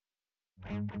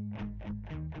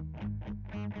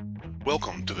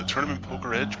Welcome to the Tournament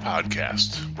Poker Edge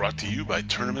podcast, brought to you by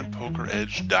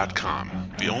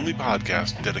TournamentPokerEdge.com, the only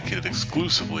podcast dedicated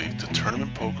exclusively to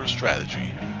tournament poker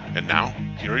strategy. And now,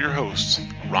 here are your hosts,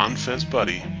 Ron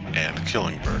Fezbuddy and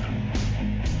Killingbird.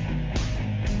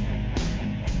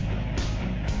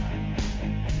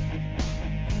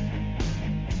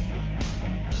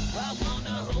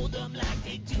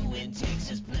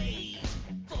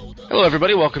 Hello,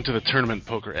 everybody. Welcome to the Tournament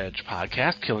Poker Edge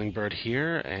podcast. Killingbird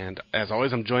here, and as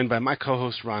always, I'm joined by my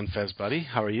co-host Ron Fezbuddy.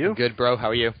 How are you? Good, bro. How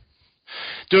are you?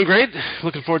 Doing great.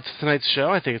 Looking forward to tonight's show.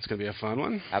 I think it's going to be a fun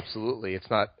one. Absolutely. It's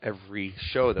not every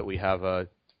show that we have a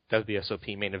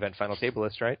WSOP main event final table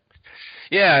list, right?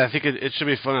 Yeah, I think it should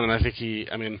be fun, and I think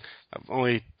I've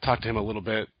only talked to him a little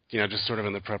bit, just sort of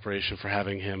in the preparation for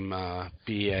having him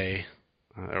be a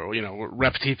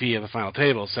rep TP in the final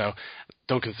table, so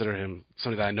don't consider him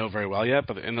somebody that I know very well yet,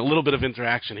 but in a little bit of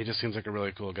interaction, he just seems like a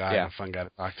really cool guy and a fun guy to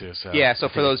talk to. So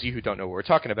for those of you who don't know what we're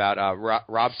talking about,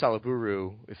 Rob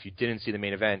Salaburu, if you didn't see the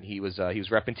main event, he was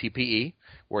repping TPE,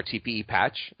 wore a TPE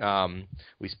patch.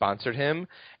 We sponsored him,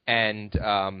 and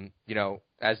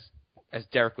as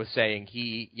Derek was saying,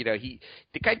 the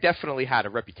guy definitely had a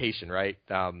reputation, right?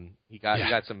 He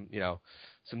got some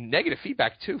negative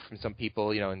feedback too from some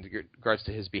people, in regards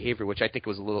to his behavior, which I think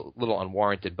was a little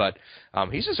unwarranted. But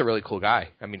he's just a really cool guy.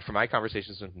 I mean, from my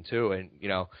conversations with him too, and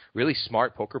really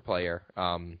smart poker player,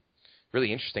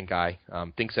 really interesting guy.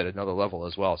 Thinks at another level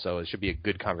as well. So it should be a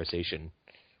good conversation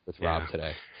with Rob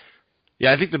today.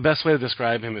 Yeah, I think the best way to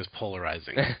describe him is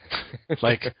polarizing.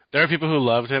 Like, there are people who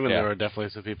loved him, and there were definitely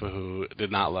some people who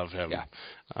did not love him.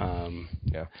 But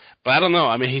I don't know.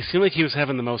 I mean, he seemed like he was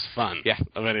having the most fun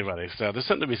of anybody. So there's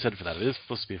something to be said for that. It is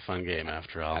supposed to be a fun game,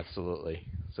 after all. Absolutely.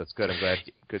 So it's good. I'm glad.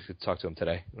 Good to talk to him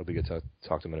today. It'll be good to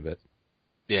talk to him in a bit.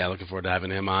 Yeah, looking forward to having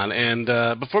him on. And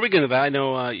before we get into that, I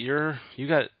know you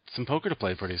got some poker to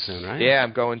play pretty soon, right? Yeah,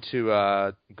 I'm going to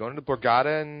the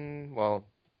Borgata, and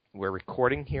we're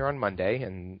recording here on Monday,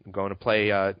 and I'm going to play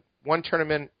one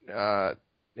tournament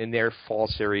in their fall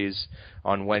series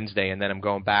on Wednesday, and then I'm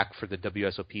going back for the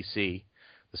WSOPC,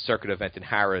 the circuit event in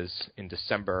Harrah's in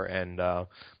December, and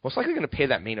most likely going to pay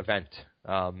that main event.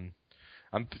 I'm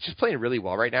just playing really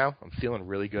well right now. I'm feeling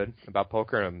really good about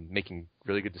poker, and I'm making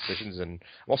really good decisions, and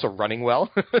I'm also running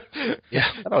well. Yeah,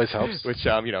 that always helps. Which,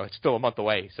 it's still a month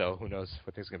away, so who knows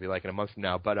what things are going to be like in a month from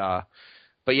now.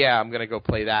 But yeah, I'm going to go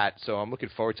play that, so I'm looking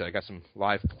forward to it. I got some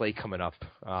live play coming up.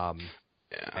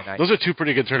 Those are two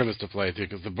pretty good tournaments to play, too,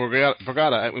 because the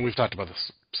Borgata, I mean, we've talked about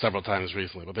this several times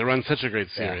recently, but they run such a great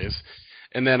series.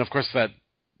 Yeah. And then, of course, that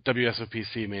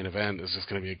WSOPC main event is just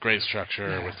going to be a great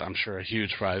structure with, I'm sure, a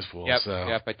huge prize pool.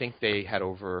 Yep. I think they had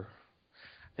over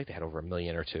 $1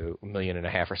 million or $1.5 million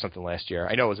or something last year.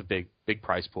 I know it was a big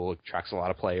prize pool. It attracts a lot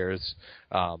of players.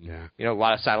 A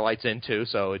lot of satellites in too,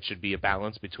 so it should be a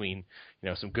balance between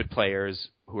some good players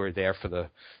who are there for the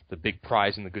big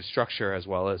prize and the good structure, as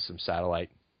well as some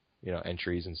satellite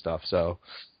entries and stuff. So,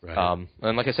 and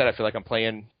like I said, I feel like I'm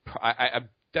playing. I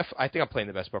think I'm playing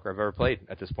the best poker I've ever played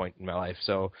at this point in my life.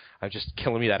 So I'm just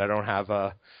killing me that I don't have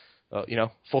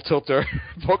full tilter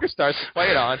poker stars to play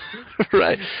it on.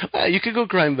 Right. You could go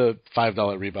grind the $5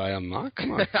 rebuy on Mock.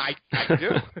 Come on. I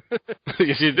do.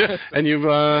 Yes, you do. And you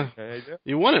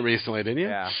won it recently, didn't you?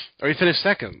 Yeah. Or you finished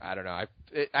second. I don't know.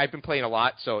 I've been playing a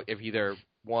lot, so if either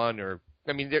won or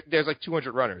there's like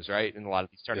 200 runners, right, in a lot of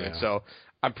these tournaments. Yeah. So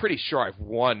I'm pretty sure I've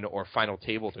won or final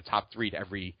tabled or top 3 to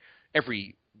every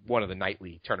one of the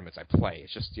nightly tournaments I play.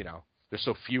 It's just there's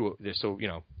so few. There's so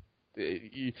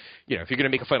if you're going to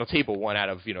make a final table 1 out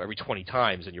of every 20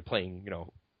 times, and you're playing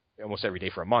almost every day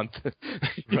for a month,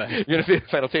 right? You're going to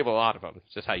final table a lot of them.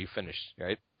 It's just how you finish,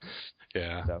 right?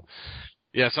 Yeah.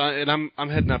 So I'm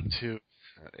heading up to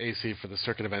AC for the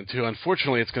circuit event too.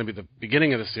 Unfortunately, it's going to be the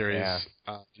beginning of the series. Yeah.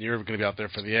 You're going to be out there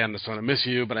for the end, so I'm going to miss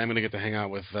you. But I'm going to get to hang out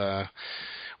with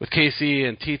Casey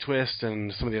and T-Twist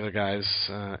and some of the other guys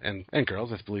and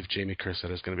girls. I believe Jamie Cursett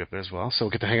is going to be up there as well. So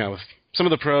we'll get to hang out with some of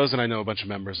the pros, and I know a bunch of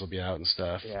members will be out and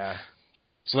stuff. Yeah.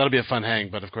 So that'll be a fun hang,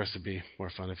 but of course it'd be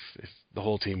more fun if the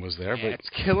whole team was there. Yeah, but it's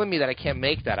killing me that I can't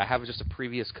make that. I have just a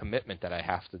previous commitment that I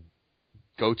have to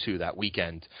go to that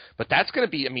weekend. But that's going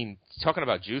to be, talking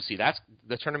about juicy, that's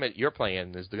the tournament you're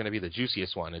playing is going to be the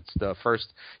juiciest one. It's the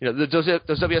first, those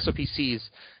WSOPCs,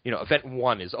 event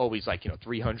 1 is always like,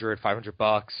 $300,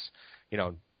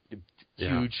 $500,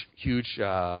 huge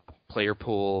player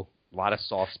pool, a lot of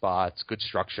soft spots, good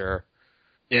structure.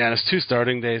 Yeah, and it's 2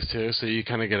 starting days too, so you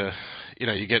kind of get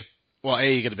you get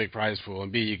a big prize pool,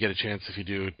 and B, you get a chance if you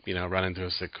do, run into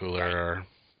a sick cooler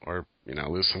or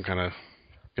lose some kind of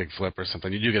big flip or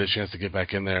something, you do get a chance to get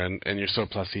back in there, and you're so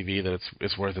plus EV that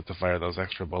it's worth it to fire those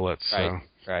extra bullets. So.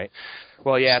 Right.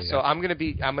 Well, yeah. So I'm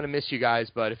gonna miss you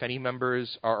guys, but if any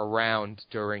members are around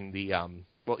during the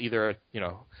either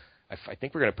I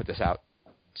think we're gonna put this out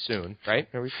soon, right?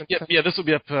 Yeah. This will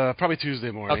be up probably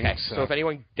Tuesday morning. Okay. So if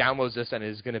anyone downloads this and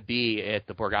is gonna be at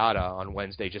the Borgata on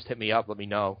Wednesday, just hit me up. Let me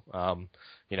know.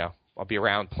 I'll be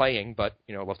around playing, but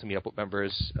I'd love to meet up with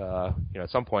members, at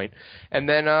some point. And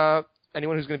then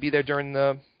anyone who's going to be there during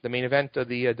the main event of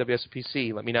the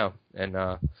WSOPC, let me know. And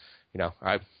my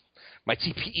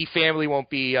TPE family won't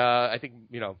be. I think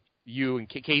you and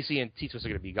Casey and Titos are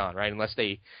going to be gone, right? Unless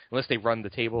they run the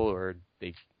table or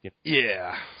they.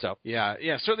 Yeah. So yeah.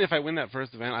 Certainly, if I win that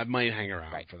first event, I might hang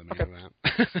around for the main event.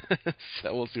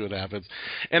 So we'll see what happens.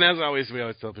 And as always, we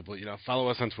always tell people, follow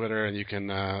us on Twitter, and you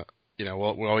can. We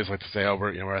always like to say,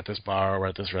 we're at this bar, we're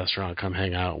at this restaurant, come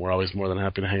hang out. We're always more than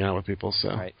happy to hang out with people. So.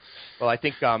 Right. Well, I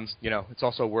think it's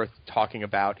also worth talking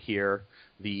about here.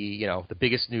 The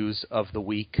biggest news of the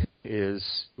week is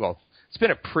it's been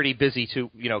a pretty busy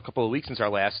couple of weeks since our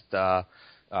last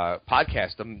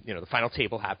podcast. The final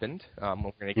table happened.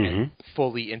 We're going to get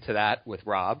fully into that with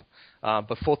Rob,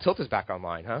 but Full Tilt is back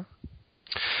online, huh?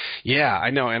 Yeah, I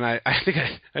know, and I think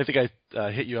I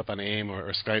hit you up on AIM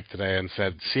or Skype today and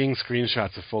said seeing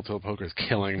screenshots of Full Tilt Poker is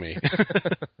killing me.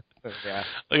 Yeah,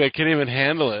 I can't even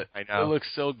handle it. I know. It looks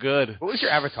so good. What was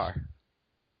your avatar?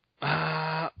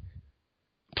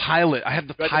 Pilot. I had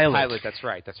the pilot. The pilot. That's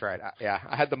right.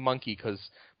 I had the monkey because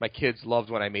my kids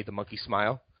loved when I made the monkey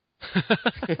smile.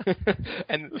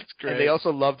 and they also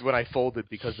loved when I folded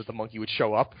because the monkey would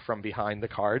show up from behind the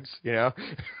cards, Yeah.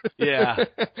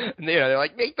 And they're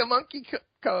like, make the monkey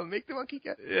come, make the monkey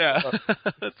come. Yeah.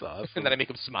 That's awesome. And then I make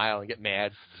them smile and get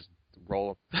mad, just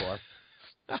roll them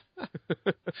on the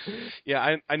floor.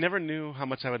 Yeah, I never knew how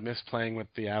much I would miss playing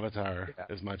with the avatar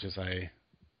as much as I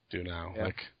do now. Yeah.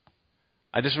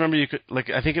 I just remember you could,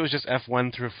 I think it was just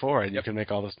F1 through 4, and you can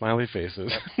make all the smiley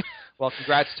faces. Yep. Well,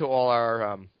 congrats to all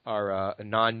our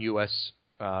non-U.S.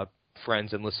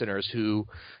 Friends and listeners who,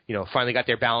 finally got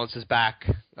their balances back,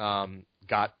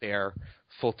 got their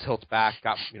Full Tilt back,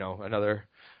 got another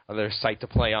site to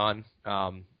play on.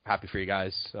 Happy for you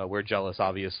guys. We're jealous,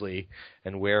 obviously,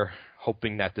 and we're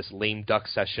hoping that this lame duck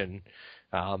session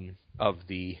of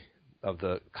the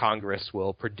Congress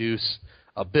will produce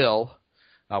a bill.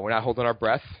 We're not holding our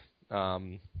breath,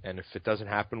 and if it doesn't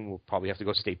happen, we'll probably have to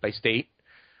go state by state,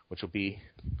 which will be,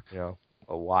 a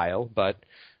while. But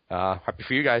happy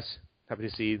for you guys. Happy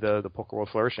to see the poker world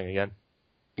flourishing again.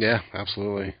 Yeah,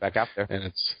 absolutely. Back out there, and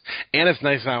it's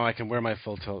nice now. I can wear my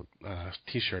Full Tilt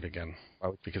T-shirt again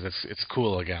because it's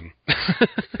cool again.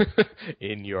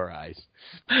 In your eyes.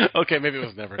 Okay, maybe it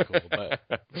was never cool, but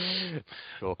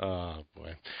cool. Oh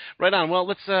boy, right on. Well,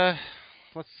 let's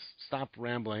stop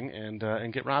rambling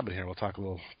and get Rob in here. We'll talk a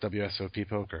little WSOP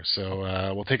poker.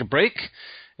 So we'll take a break,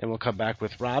 and we'll come back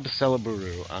with Rob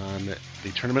Salaburu on the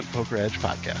Tournament Poker Edge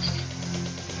podcast.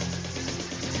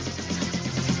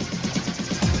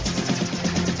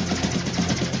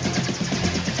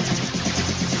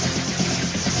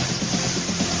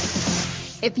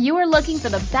 If you are looking for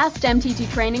the best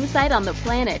MTT training site on the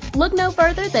planet, look no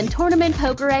further than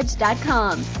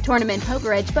TournamentPokerEdge.com. Tournament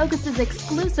Poker Edge focuses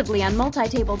exclusively on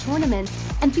multi-table tournaments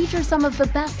and features some of the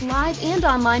best live and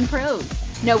online pros.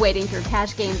 No waiting through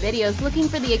cash game videos looking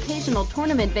for the occasional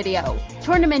tournament video.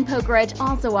 Tournament Poker Edge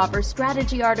also offers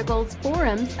strategy articles,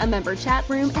 forums, a member chat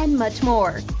room, and much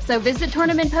more. So visit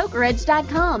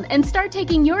TournamentPokerEdge.com and start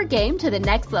taking your game to the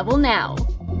next level now.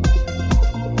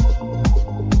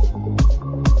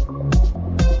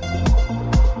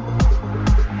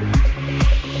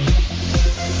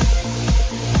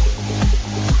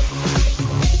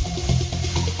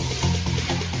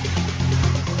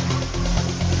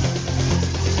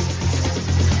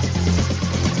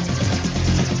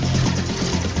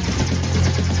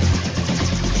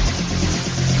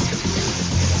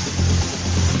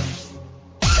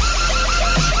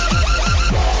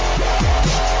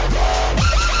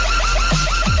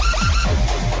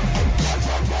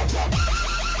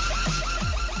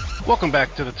 Welcome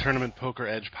back to the Tournament Poker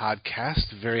Edge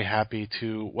podcast. Very happy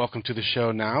to welcome to the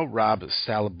show now Rob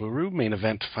Salaburu, main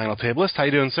event final tableist. How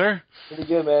you doing, sir? Pretty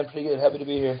good, man. Pretty good. Happy to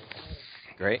be here.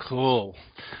 Great. Cool.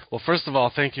 Well, first of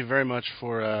all, thank you very much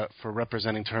for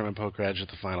representing Tournament Poker Edge at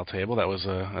the final table. That was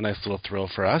a nice little thrill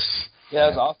for us. Yeah,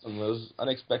 it was awesome. It was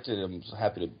unexpected. I'm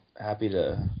happy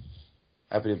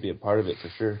to be a part of it for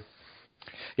sure.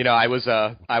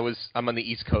 I'm on the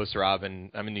East Coast, Rob,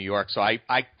 and I'm in New York, so I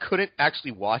couldn't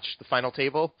actually watch the final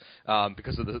table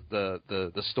because of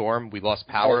the storm. We lost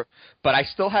power, Right. but I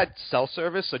still had cell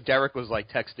service, so Derek was like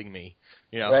texting me,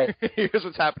 Right. here's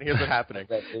what's happening, here's what's happening.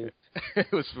 That dude.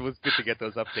 It was good to get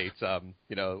those updates,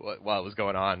 while it was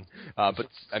going on, but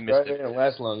I missed Right, it. it'll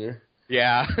last longer.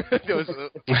 Yeah, it was.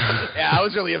 I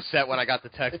was really upset when I got the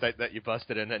text that you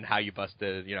busted and how you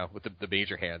busted, with the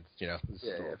major hands, Yeah,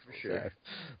 for sure.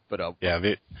 But Yeah,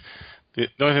 the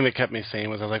only thing that kept me sane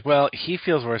was I was like, well, he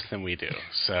feels worse than we do,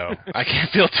 so I can't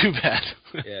feel too bad.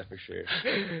 Yeah, for sure.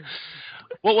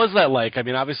 What was that like? I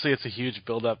mean, obviously it's a huge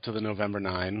build-up to the November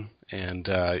 9, and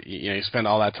you spend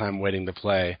all that time waiting to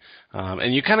play,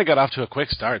 and you kind of got off to a quick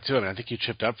start too. I mean, I think you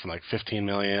chipped up from like 15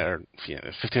 or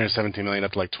 17 million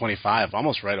up to like 25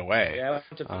 almost right away. Yeah, I went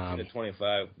to 15 to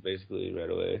 25 basically right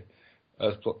away.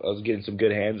 I was getting some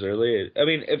good hands early. I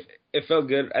mean, it felt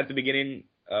good at the beginning.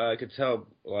 I could tell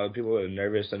a lot of people were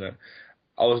nervous, and I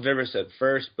was nervous at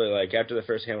first, but like after the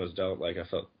first hand was dealt, like I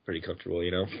felt pretty comfortable,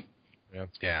 Yeah.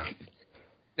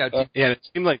 now, It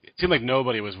seemed like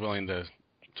nobody was willing to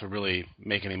really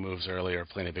make any moves early or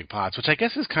play any big pots, which I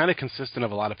guess is kind of consistent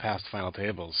of a lot of past final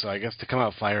tables. So I guess to come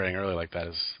out firing early like that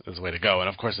is the way to go, and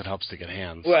of course it helps to get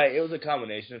hands. Right, it was a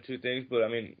combination of two things, but I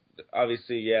mean,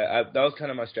 obviously, yeah, that was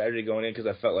kind of my strategy going in because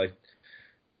I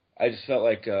just felt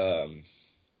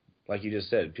like you just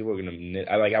said, people are gonna.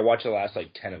 I watched the last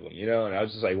 10 of them, and I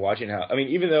was just watching how. I mean,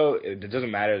 even though it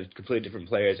doesn't matter, it's completely different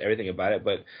players, everything about it,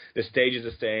 but the stage is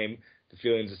the same, the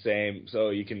feeling's the same, so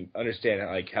you can understand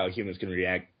how humans can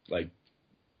react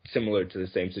similar to the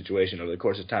same situation over the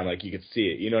course of time. You could see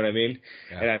it, you know what I mean?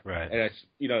 Yeah, And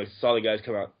I saw the guys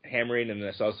come out hammering, and then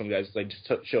I saw some guys just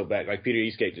chill back, like Peter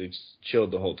Eastgate just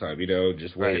chilled the whole time,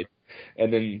 just waited. Right.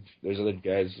 And then there's other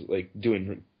guys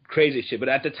doing crazy shit, but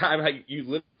at the time, you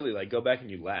literally go back and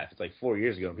you laugh. It's 4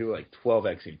 years ago, and people were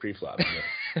 12xing pre-flop.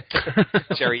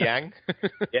 Jerry Yang.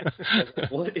 Yeah,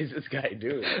 what is this guy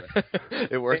doing?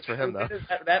 It works for him though.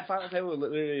 That final table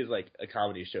literally is a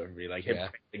comedy show for me, him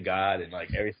praising God and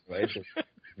everything. It just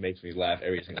makes me laugh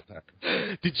every single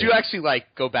time. Did you actually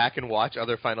go back and watch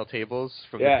other final tables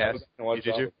from the past?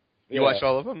 Did you? You watched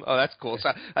all of them? Oh, that's cool.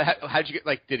 So, how did you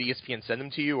get? Did ESPN send them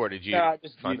to you, or did you? No,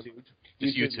 just YouTube.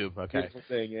 Just YouTube. Okay. Beautiful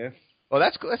thing, yeah. Well,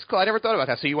 that's cool. I never thought about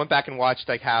that. So you went back and watched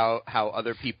how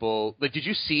other people. Did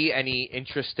you see any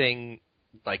interesting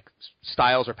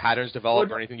styles or patterns develop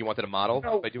or anything you wanted to model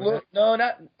by doing that? No,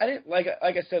 not. I didn't like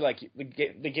I said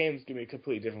the game's gonna be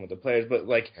completely different with the players, but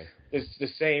it's the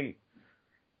same.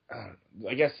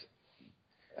 I guess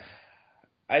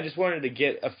I just wanted to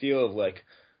get a feel of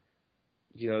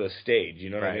the stage, you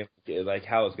know what I mean?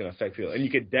 How it's going to affect people. And you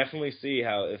could definitely see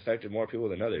how it affected more people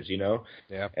than others,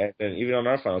 Yeah. And then even on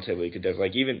our final table, you could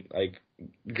definitely,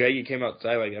 Greggy came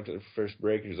outside, after the first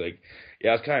break, and he was yeah,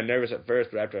 I was kind of nervous at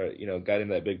first, but after, got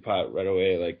into that big pot right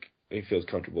away, he feels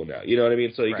comfortable now. You know what I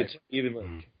mean? So you could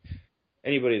even,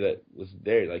 anybody that was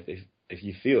there, if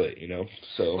you feel it,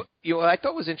 so. What I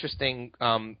thought was interesting,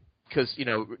 because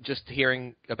just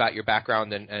hearing about your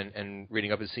background and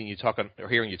reading up and seeing you talk on or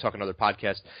hearing you talk on other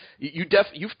podcasts,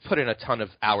 you've put in a ton of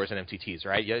hours in MTTs,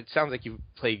 right? Yeah, it sounds like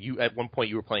at one point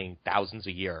you were playing thousands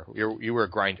a year. You were a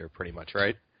grinder pretty much,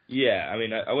 right? Yeah, I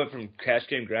mean, I went from cash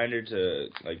game grinder to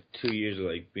 2 years of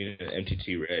being an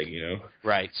MTT reg,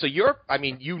 Right. So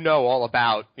you know all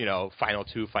about final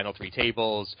 2, final 3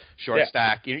 tables, short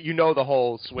stack. You know the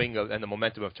whole swing and the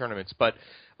momentum of tournaments, but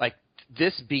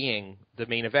this being the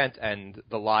main event and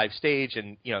the live stage,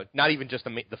 and not even just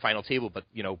the final table, but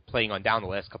playing on down the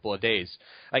last couple of days.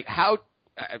 How?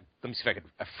 Let me see if I can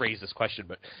phrase this question.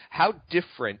 But how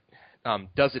different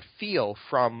does it feel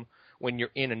from when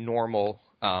you're in a normal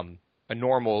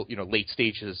late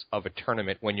stages of a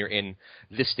tournament when you're in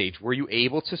this stage? Were you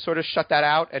able to sort of shut that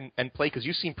out and play? Because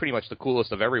you seem pretty much the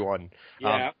coolest of everyone.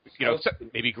 Yeah.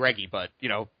 Maybe Greggy, but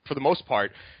for the most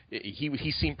part,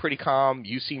 he seemed pretty calm.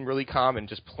 You seem really calm and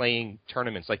just playing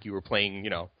tournaments like you were playing,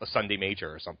 a Sunday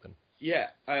major or something. Yeah.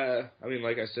 I mean,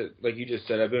 like I said, like you just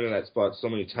said, I've been in that spot so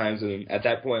many times, and at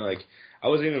that point, I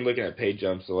wasn't even looking at pay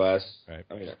jumps the last. Right.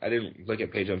 I mean, I didn't look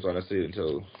at pay jumps honestly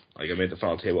until I made the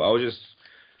final table. I was just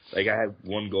I had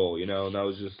one goal, and that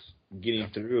was just getting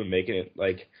through and making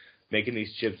making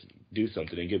these chips do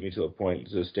something and get me to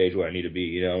the stage where I need to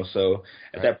be, So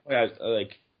at that point, I was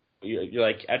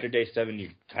you're after day 7, you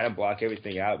kind of block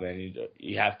everything out, man.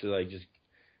 You have to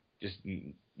just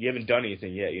you haven't done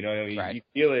anything yet, Right. You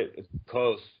feel it, it's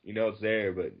close, it's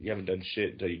there, but you haven't done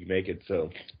shit until you make it. So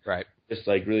just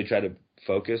really try to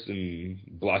focus and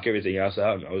block everything else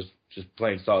out, and I was just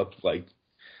playing solid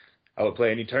I would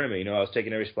play any tournament. You know, I was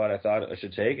taking every spot I thought I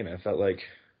should take, and I felt like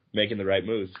making the right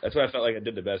moves. That's why I felt like I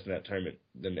did the best in that tournament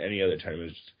than any other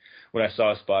tournament. When I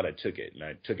saw a spot, I took it, and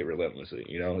I took it relentlessly.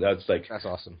 You know, that's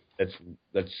awesome.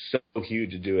 That's so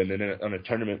huge to do, and then on a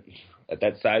tournament at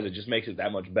that size, it just makes it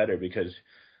that much better because,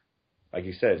 like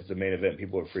you said, it's the main event.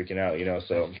 People are freaking out. You know,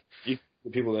 so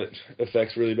the people that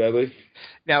affects really badly.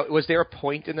 Now, was there a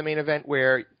point in the main event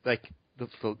where like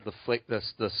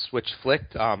the switch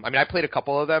flicked? I mean, I played a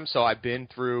couple of them, so I've been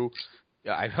through.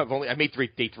 I made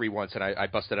day 3 once, and I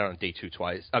busted out on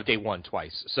day 1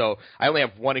 twice. So I only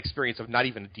have one experience of not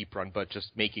even a deep run, but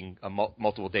just making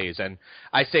multiple days. And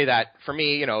I say that for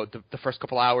me, you know, the first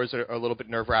couple hours are a little bit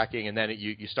nerve wracking, and then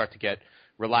you start to get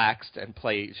relaxed and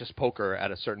play just poker at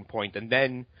a certain point, and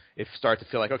then it started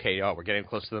to feel like, okay, we're getting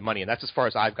close to the money, and that's as far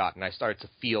as I've gotten. I started to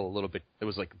feel a little bit. It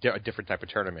was like a different type of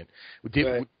tournament.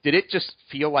 Did it just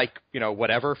feel like, you know,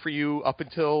 whatever for you up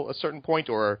until a certain point,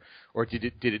 or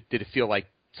did it feel like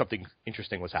something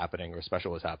interesting was happening or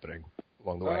special was happening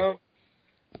along the way?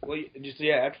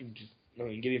 After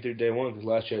getting through day 1, because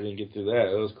last year I didn't get through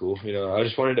that. It was cool. You know, I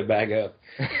just wanted to back up.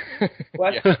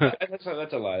 Well,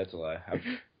 that's a lie. That's a lie.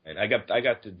 I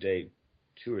got to day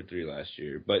 2 or 3 last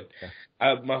year, but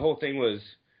my whole thing was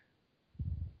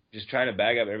just trying to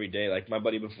bag up every day. Like my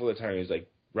buddy before the tournament was like,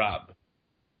 "Rob,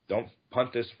 don't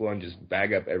punt this one, just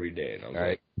bag up every day." And I was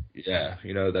like, "Yeah,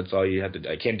 you know, that's all you have to do.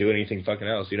 I can't do anything fucking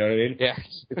else." You know what I mean? Yeah.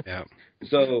 Yeah.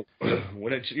 So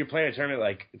when you're playing a tournament,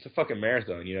 like it's a fucking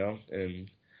marathon, you know, and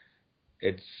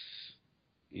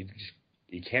you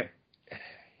can't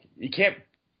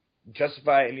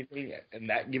justify anything in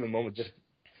that given moment just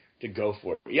to go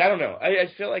for it. Yeah, I don't know. I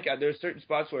feel like there's certain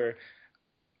spots where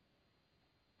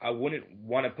I wouldn't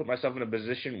want to put myself in a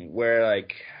position where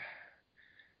like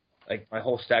my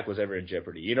whole stack was ever in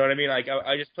jeopardy. You know what I mean? Like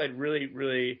I just played really,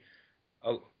 really.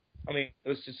 I mean, it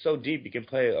was just so deep. You can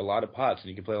play a lot of pots, and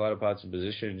you can play a lot of pots in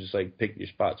position and just like pick your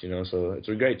spots. You know, so it's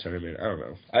a great tournament. I don't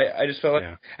know. I just felt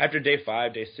like after day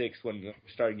 5, day 6, when we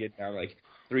started getting down like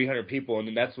 300 people, and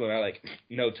then that's when I like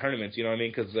tournaments, you know what I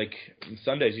mean? Because like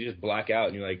Sundays you just black out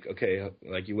and you're like, okay,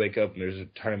 like you wake up and there's a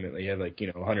tournament, like you have like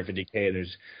 150K and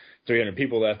there's 300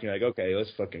 people left, and you're like, okay,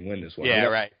 let's fucking win this one. Yeah, you know?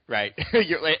 right.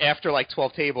 You're after like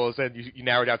 12 tables, and you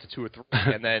narrow down to 2 or 3,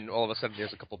 and then all of a sudden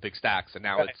there's a couple big stacks, and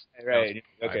now right. it's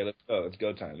okay, let's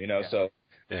go time, you know. Yeah. So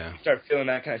you start feeling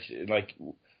that kind of shit. Like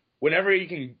whenever you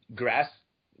can grasp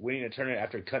winning a tournament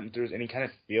after cutting through any kind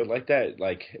of field like that,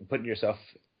 like putting yourself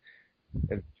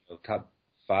in top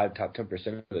 5, top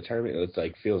 10% of the tournament, it's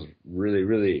like feels really,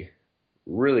 really,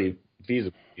 really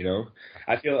feasible. You know,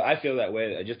 I feel that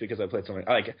way just because I played something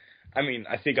like. I mean,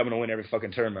 I think I'm gonna win every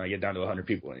fucking tournament I get down to 100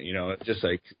 people. You know, it's just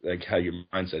like how your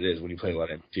mindset is when you play a lot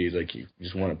of MTGs. Like you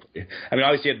just want to. I mean,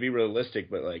 obviously you have to be realistic,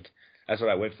 but like that's what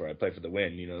I went for. I played for the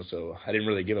win. You know, so I didn't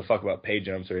really give a fuck about pay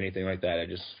jumps or anything like that. I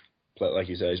just played, like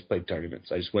you said, I just played tournaments.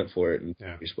 I just went for it and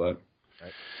spot.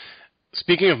 Right.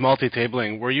 Speaking of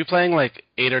multi-tabling, were you playing like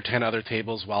 8 or 10 other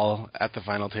tables while at the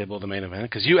final table of the main event?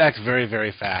 Because you act very,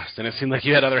 very fast, and it seemed like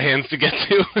you had other hands to get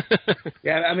to.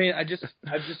 Yeah, I mean, I've just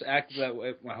acted that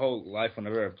way my whole life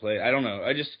whenever I've played. I don't know.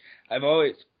 I've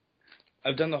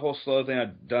done the whole slow thing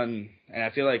I've done, and I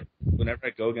feel like whenever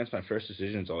I go against my first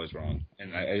decision, it's always wrong.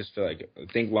 And I just feel like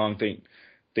think long, think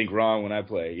wrong when I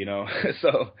play, you know?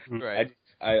 So right.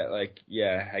 I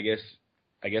guess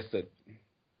that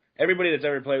everybody that's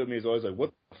ever played with me is always like,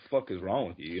 what the fuck is wrong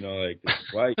with you? You know, like,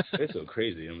 why are you so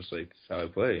crazy? I'm just like, that's how I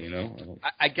play, you know?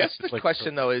 I guess the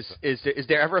question, though, is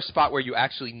there ever a spot where you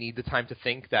actually need the time to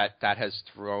think that has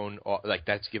thrown, like,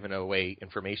 that's given away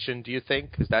information, do you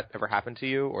think? Has that ever happened to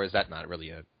you, or is that not really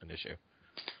an issue?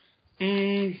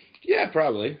 Yeah,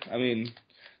 probably. I mean,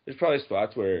 there's probably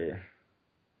spots where,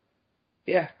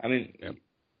 I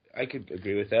could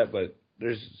agree with that, but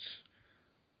there's...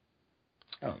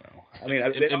 I don't know. I mean,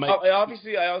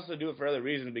 obviously, I also do it for other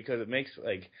reasons because it makes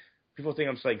like people think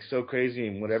I'm like so crazy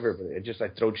and whatever, but it just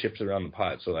like throw chips around the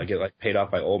pot. So I get like paid off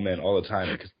by old men all the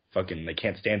time because fucking they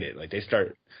can't stand it. Like they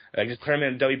start like just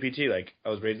tournament in WPT. Like I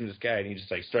was raising this guy and he just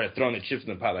like started throwing the chips in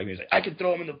the pot. Like he's like, I can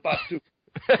throw them in the pot too.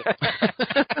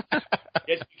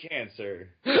 Yes, you can, sir.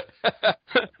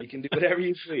 You can do whatever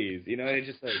you please. You know, it's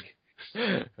just like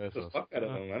the fuck out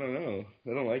of them. I don't know.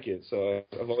 I don't like it. So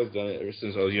I've always done it ever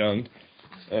since I was young.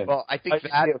 And well, I think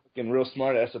that a fucking real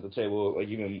smart ass at the table, like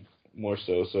even more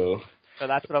so. So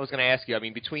that's what I was going to ask you. I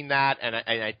mean, between that and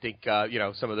I think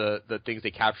some of the things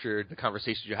they captured, the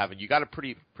conversations you have, and you got a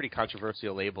pretty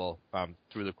controversial label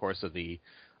through the course of the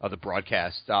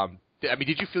broadcast. I mean,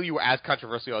 did you feel you were as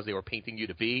controversial as they were painting you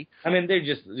to be? I mean,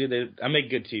 I make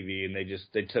good TV, and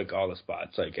they took all the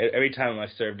spots. Like, every time I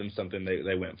served them something,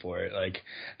 they went for it. Like,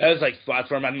 that was, like,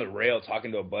 spots where I'm on the rail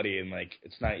talking to a buddy, and, like,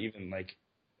 it's not even, like,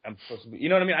 I'm supposed to be, you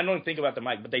know what I mean? I don't even think about the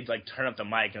mic, but they'd, like, turn up the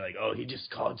mic, and, like, oh, he just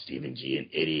called Stephen G an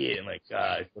idiot, and, like,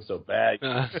 God, I feel so bad.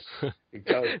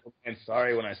 And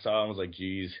sorry when I saw him, I was like,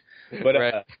 geez. But,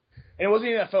 right. And it wasn't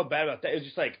even I felt bad about that. It was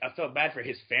just, like, I felt bad for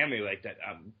his family, like, that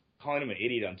I'm calling him an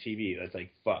idiot on TV. That's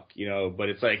like, fuck, you know, but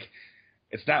it's like,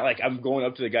 it's not like I'm going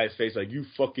up to the guy's face like, you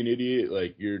fucking idiot,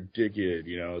 like, you're a dickhead,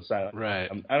 you know. It's not, right.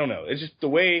 I don't know. It's just the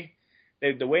way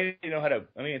they know how to,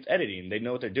 I mean, it's editing. They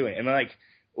know what they're doing. And like,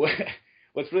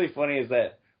 what's really funny is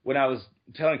that when I was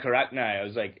telling Karaknai, I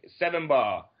was like,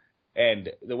 7-ball. And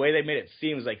the way they made it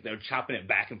seem was like they were chopping it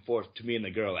back and forth to me and the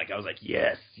girl. Like, I was like,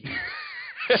 yes.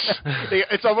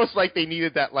 It's almost like they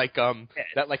needed that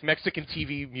that like Mexican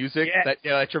TV music,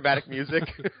 that dramatic music.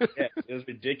 Yeah, it was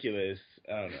ridiculous.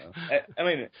 I don't know. I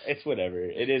mean, it's whatever.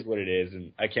 It is what it is,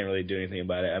 and I can't really do anything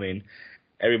about it. I mean,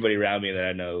 everybody around me that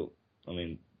I know, I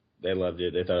mean, they loved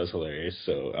it. They thought it was hilarious.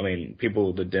 So, I mean,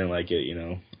 people that didn't like it, you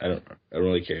know, I don't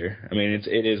really care. I mean,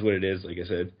 it is what it is. Like I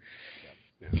said.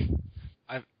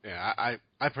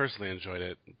 I personally enjoyed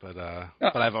it, but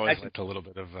I've always liked a little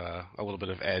bit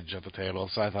of edge at the table,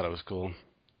 so I thought it was cool.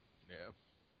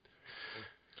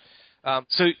 Yeah.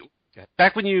 So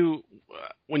back when you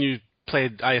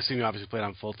played, I assume you obviously played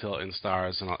on Full Tilt and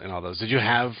Stars and all those. Did you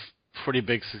have pretty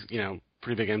big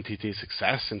MTT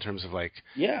success in terms of like?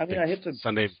 Yeah, I mean, I hit some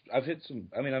Sunday. I've hit some.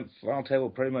 I mean, I'm final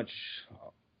table pretty much.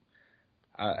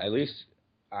 At least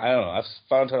I don't know. I've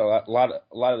final table a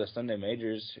lot of the Sunday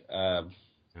majors.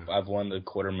 I've won the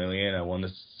 $250,000. I won the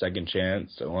Second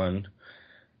Chance.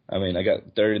 I got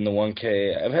third in the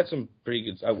 1K. I've had some pretty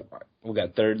good. We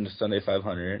got third in the Sunday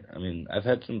 500. I mean, I've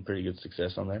had some pretty good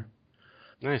success on there.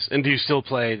 Nice. And do you still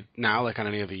play now, like on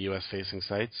any of the U.S. facing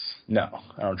sites? No,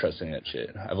 I don't trust any of that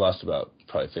shit. I've lost about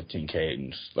probably 15K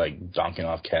and just like donking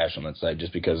off cash on that site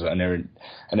just because I never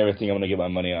think I'm gonna get my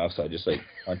money off, so I just like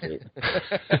punt it.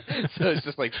 So it's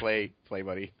just like play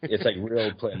money. It's like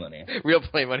real play money. Real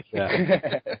play money.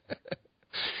 Yeah.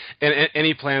 And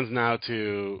any plans now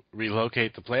to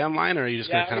relocate the play online, or are you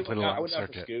just going to kind of play the long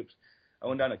circuit? I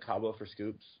went down to Cabo for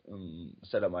Scoops,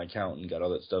 set up my account, and got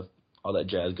all that stuff, all that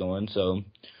jazz going. So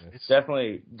it's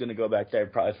definitely going to go back there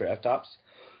probably for F-Tops.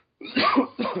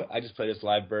 I just played this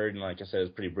live bird, and like I said, it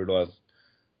was pretty brutal. I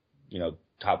was,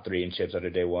 top 3 in chips after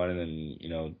day one, and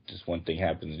then, just one thing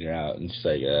happens and you're out. And just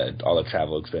like all the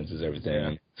travel expenses,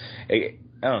 everything. I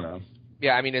don't know.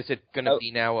 Yeah, I mean, is it going to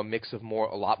be now a mix of a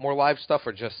lot more live stuff,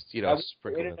 or just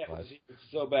sprinkling live? It's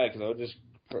so bad because I would just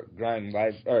grind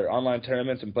live or online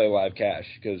tournaments and play live cash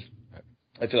because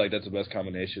I feel like that's the best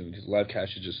combination because live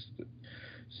cash is just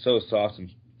so soft and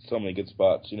so many good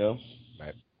spots,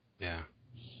 Right. Yeah.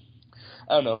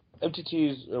 I don't know.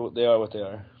 MTTs they are what they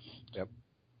are. Yep.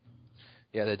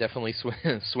 Yeah, they're definitely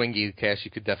swingy cash. You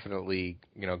could definitely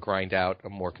grind out a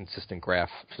more consistent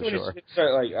graph for sure.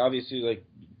 Start obviously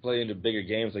play into bigger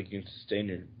games, you can sustain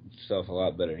yourself a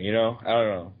lot better, I don't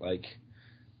know.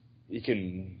 You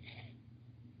can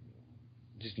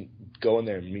just go in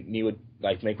there and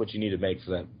make what you need to make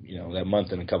for that, that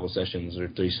month in a couple sessions or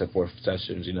 3 to 4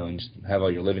 sessions, and just have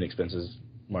all your living expenses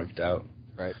marked out.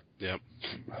 Right. Yep.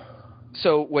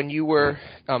 So when you were,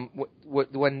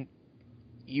 when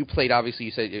you played, obviously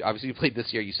you played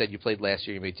this year. You said you played last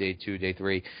year. You made day 2, day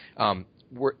 3.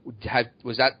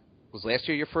 Was last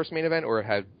year your first main event, or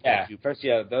had you...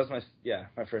 that was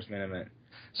my first main event.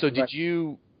 So did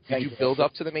you build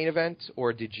up to the main event,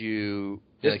 or did you...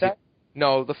 This time?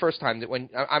 No, the first time. When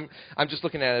I'm just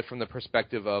looking at it from the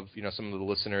perspective of some of the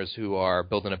listeners who are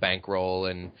building a bankroll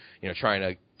and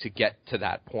trying to get to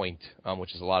that point,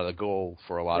 which is a lot of the goal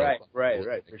for a lot of right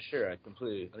for sure. I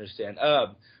completely understand.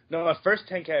 No, my first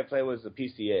 10K I played was the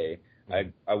PCA. Mm-hmm.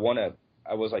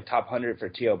 I was top 100 for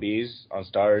TLBs on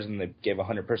Stars, and they gave a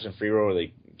 100-person free roll.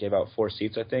 They gave out 4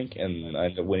 seats, I think, and I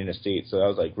ended up winning a seat. So that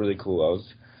was really cool.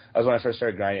 That was when I first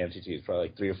started grinding MTTs,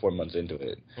 probably 3 or 4 months into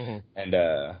it. Mm-hmm. And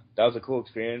that was a cool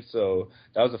experience. So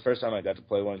that was the first time I got to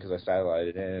play one because I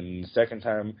satellited. And the second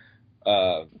time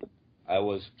I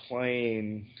was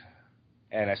playing,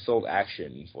 and I sold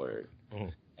action for it. Mm-hmm.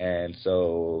 And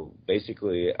so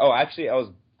basically, I was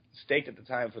staked at the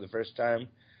time for the first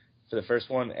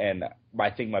one, and I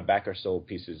think my backer sold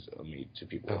pieces of me to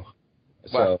people. Oh.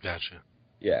 So, wow, gotcha.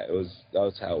 Yeah, that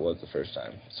was how it was the first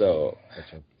time. So,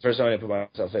 first time I didn't put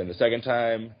myself in. The second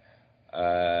time,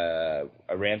 I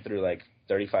ran through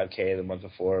 35K the month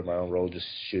before my own roll, just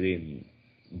shooting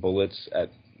bullets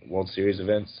at World Series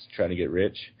events, trying to get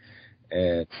rich.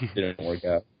 and it didn't work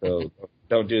out. So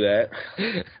don't do that.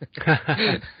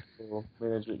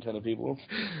 Management kind of people.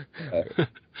 Would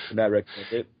not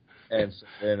recommend it. And so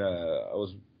then I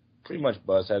was pretty much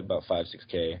bust. I had about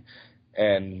 5-6K.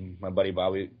 And my buddy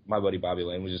Bobby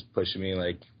Lane was just pushing me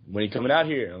like, when are you coming out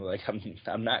here? I'm like,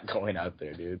 I'm not going out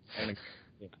there, dude.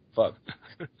 Fuck.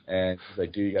 And he's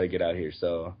like, dude, you got to get out here.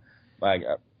 So I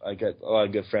got a lot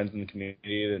of good friends in the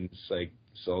community, and just like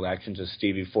sold action to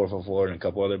Stevie 444 and a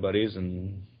couple other buddies,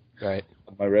 and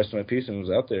my rest of my piece, and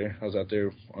was out there. I was out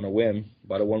there on a whim,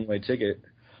 bought a one-way ticket,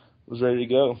 was ready to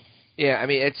go. Yeah, I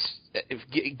mean,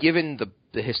 given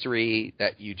the history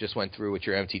that you just went through with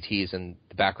your MTTs and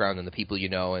the background and the people you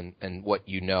know and what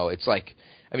you know, it's like,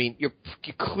 I mean, you're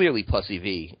clearly plus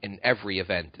EV in every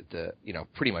event at the,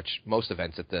 pretty much most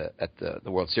events at the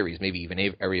World Series, maybe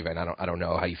even every event. I don't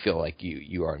know how you feel like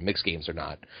you are in mixed games or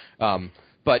not,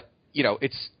 but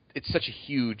it's such a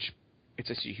huge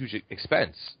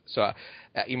expense. So I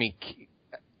mean,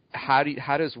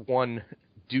 how does one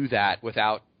do that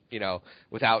without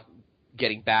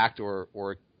getting backed or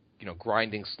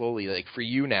grinding slowly? Like for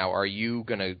you now, are you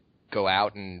gonna go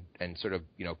out and sort of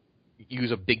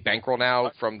use a big bankroll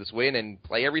now from this win and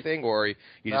play everything, or are you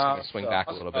just gonna swing back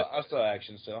a little bit? I'll still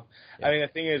action still. Yeah. I mean, the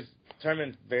thing is,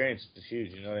 tournament variance is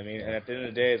huge. You know what I mean? And at the end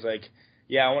of the day, it's like,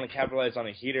 yeah, I want to capitalize on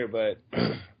a heater, but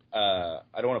I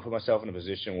don't want to put myself in a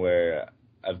position where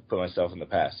I've put myself in the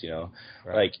past,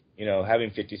 Right. Like,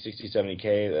 having 50, 60,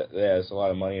 70K, that's a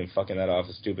lot of money, and fucking that off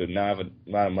is stupid. Now I have a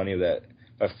amount of money that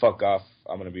if I fuck off,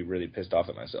 I'm going to be really pissed off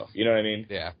at myself. You know what I mean?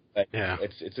 Yeah. Like, yeah.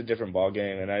 It's a different ball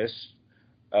game, and I just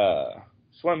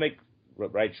want to make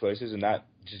right choices and not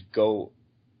just go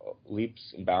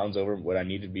leaps and bounds over what I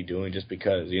need to be doing just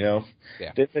because, Yeah.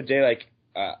 At the end of the day, like,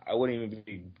 I wouldn't even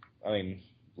be,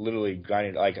 literally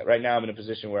grinding. Like, right now I'm in a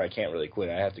position where I can't really quit.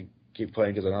 I have to keep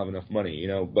playing because I don't have enough money,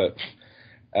 But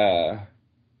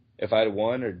if I had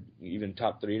won or even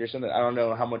top 3 or something, I don't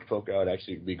know how much poker I would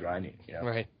actually be grinding.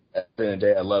 Right. At the end of the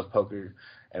day, I love poker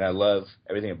and I love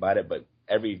everything about it. But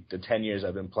the 10 years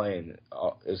I've been playing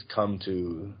has come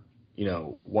to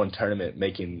one tournament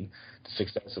making the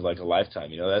success of like a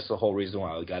lifetime. That's the whole reason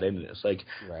why I got into this. Like,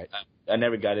 right. I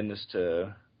never got in this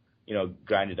to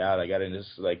grind it out. I got into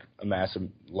this like a massive,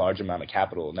 large amount of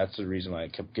capital, and that's the reason why I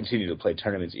continue to play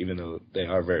tournaments, even though they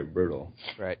are very brutal.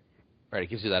 Right. Right. It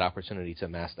gives you that opportunity to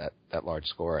amass that large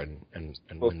score and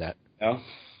win that. Yeah.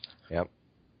 Yep.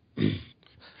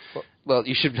 Well,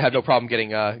 you should have no problem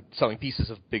getting selling pieces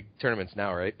of big tournaments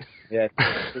now, right? Yeah,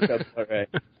 that's all right.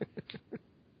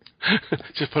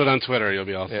 Just put it on Twitter, you'll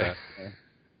be all set. Yeah.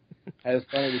 It's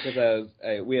funny because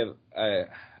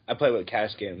I play with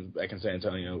cash games back in San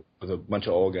Antonio with a bunch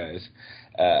of old guys,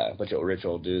 a bunch of rich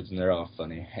old dudes, and they're all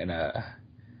funny. And I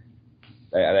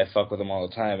fuck with them all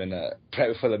the time. And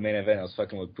right before the main event, I was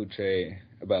fucking with Poutre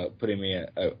about putting me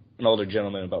an older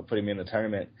gentleman about putting me in the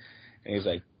tournament, and he's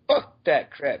like, "Fuck that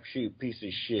crap shoot piece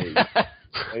of shit."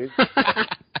 I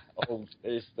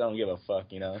just don't give a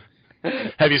fuck,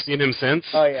 Have you seen him since?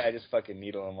 Oh yeah, I just fucking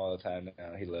needle him all the time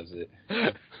now. He loves it.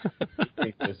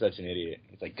 He's such an idiot.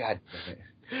 He's like, God damn it.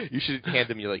 You should hand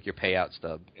him your payout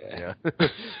stub. Yeah.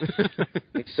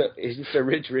 He's just a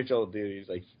rich old dude. He's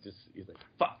like,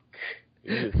 fuck.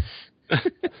 It's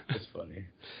funny.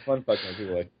 Fun fucking with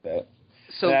people like that.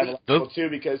 So and I have a lot of people too,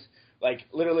 because like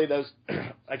literally those,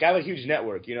 like I have a huge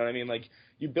network. You know what I mean? Like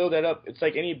you build that up. It's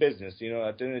like any business. At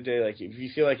the end of the day, like if you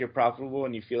feel like you're profitable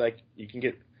and you feel like you can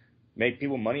make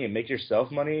people money and make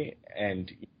yourself money,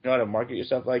 and you know how to market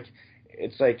yourself, like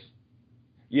it's like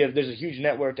there's a huge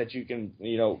network that you can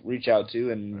reach out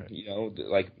to, and right.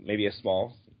 Like maybe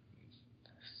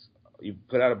you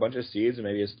put out a bunch of seeds and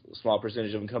maybe a small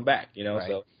percentage of them come back, Right.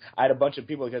 So I had a bunch of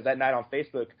people, because that night on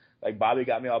Facebook, like Bobby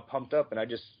got me all pumped up and I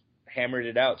just hammered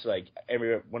it out. So like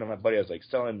every one of my buddies was like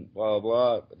selling blah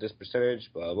blah blah, this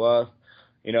percentage blah blah,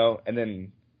 and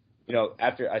then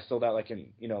after I sold out, like in,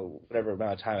 whatever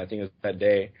amount of time, I think it was that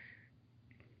day,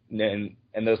 and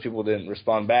those people didn't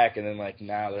respond back, and then, like,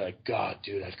 now they're like, God,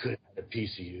 dude, I could have had a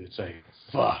piece of you. It's like,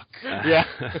 fuck. Yeah.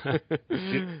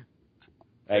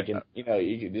 Like, and, you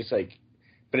can just, like,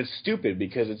 but it's stupid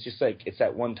because it's just, like, it's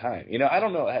that one time. I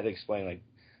don't know how to explain, like,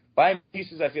 buying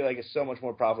pieces, I feel like, is so much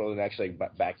more profitable than actually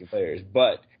like, backing players.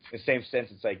 But in the same sense,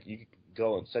 it's like you could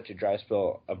go in such a dry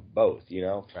spell of both,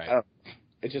 Right.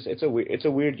 It's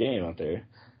a weird game out there.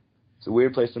 It's a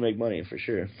weird place to make money for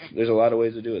sure. There's a lot of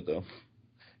ways to do it though.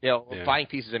 Buying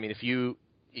pieces. I mean, if you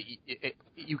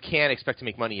can't expect to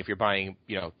make money if you're buying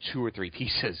 2 or 3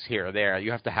 pieces here or there.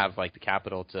 You have to have like the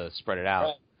capital to spread it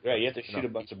out. Right, you have to shoot a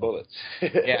bunch of bullets.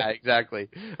 Yeah, exactly.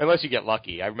 Unless you get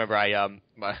lucky. I remember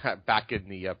back in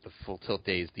the Full Tilt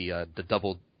days, the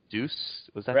double deuce,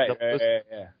 was that right, the double deuce?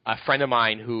 Yeah. A friend of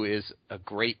mine who is a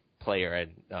great player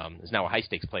and is now a high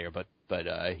stakes player, but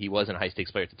he wasn't a high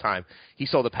stakes player at the time. He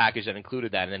sold a package that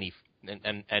included that, and then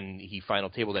he final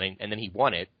tabled it, and then he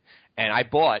won it. And I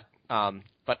bought,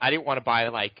 but I didn't want to buy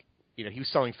he was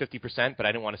selling 50%, but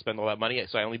I didn't want to spend all that money,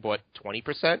 so I only bought 20%.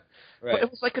 Right. But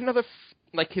it was another,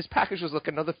 his package was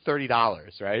another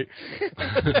 $30, right?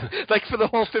 For the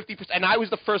whole 50%, and I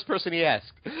was the first person he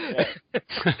asked. Yeah.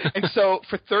 And so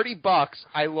for $30,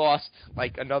 I lost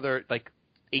another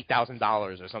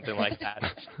 $8,000 or something like that.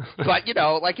 But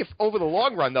if over the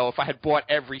long run though, if I had bought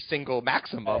every single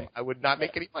maximum, I would not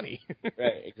make any money.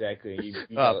 Right, exactly.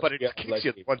 But it kills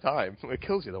you the one time. It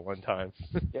kills you the one time.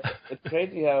 Yeah, it's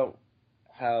crazy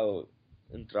how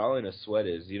enthralling a sweat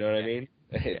is. You know what I mean?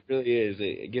 It really is.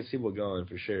 It gets people going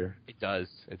for sure. It does.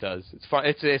 It's fun.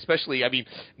 It's especially. I mean,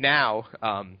 now,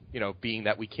 being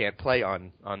that we can't play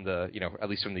on the, at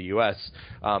least from the U.S.,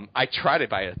 I try to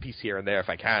buy a piece here and there if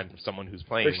I can. Someone who's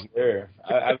playing. For sure.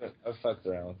 I've fucked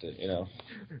around with it.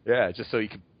 Yeah, just so you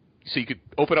could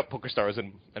open up PokerStars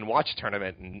and watch a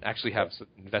tournament and actually have some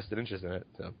vested interest in it.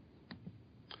 So.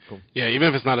 Cool. Yeah, even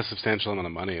if it's not a substantial amount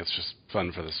of money, it's just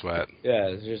fun for the sweat. Yeah,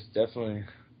 there's definitely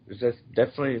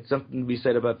something to be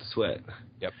said about the sweat.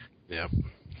 Yep.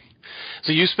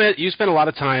 So you spent a lot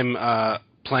of time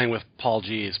playing with Paul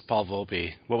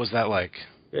Volpe. What was that like?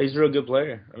 Yeah, he's a real good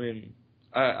player. I mean,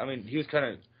 he was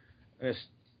kind of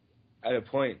at a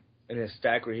point in his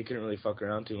stack where he couldn't really fuck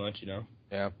around too much,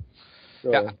 Yeah.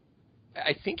 So, yeah.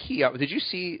 I think he. Did you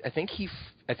see? I think he.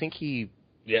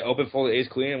 Yeah, open folded ace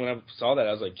queen, and when I saw that,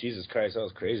 I was like, Jesus Christ, that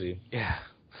was crazy. Yeah.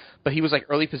 But he was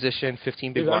early position,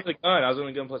 15 big blind. I was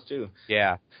only gun +2.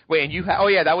 Yeah. Wait, and you had? Oh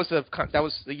yeah,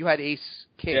 you had ace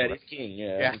king. Yeah, right? ace king.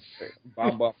 Yeah.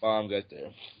 Bomb, got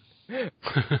there.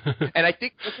 And I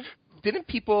think didn't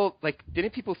people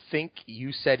think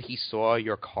you said he saw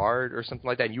your card or something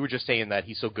like that? And you were just saying that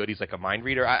he's so good, he's like a mind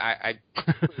reader. I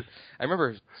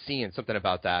remember seeing something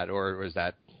about that, or was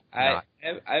that? Not?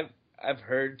 I've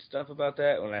heard stuff about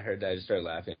that. When I heard that, I just started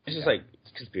laughing. It's just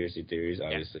conspiracy theories,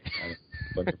 obviously. Yeah.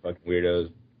 A bunch of fucking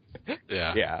weirdos.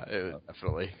 Yeah. Yeah,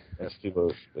 definitely. That's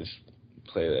people that just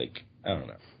play I don't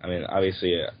know. I mean,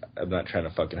 obviously, I'm not trying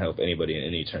to fucking help anybody in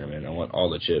any tournament. I want all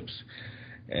the chips.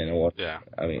 And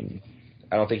I mean,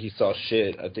 I don't think he saw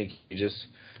shit. I think he just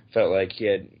felt like he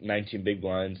had 19 big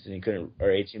blinds and he couldn't, or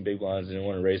 18 big blinds and didn't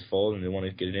want to raise fold and didn't want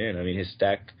to get it in. I mean, his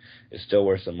stack is still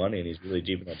worth some money and he's really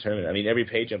deep in that tournament. I mean, every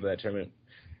page jump of that tournament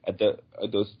at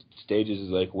those stages is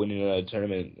like winning a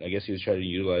tournament. I guess he was trying to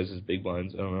utilize his big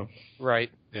blinds. I don't know.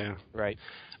 Right. Yeah. Right.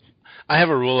 I have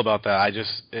a rule about that.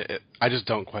 I just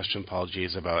don't question Paul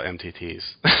G's about MTTs.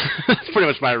 That's pretty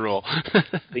much my rule.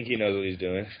 I think he knows what he's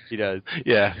doing. He does.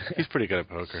 Yeah, he's pretty good at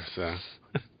poker. So.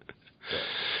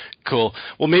 Cool.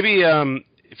 Well, maybe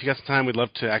if you got some time, we'd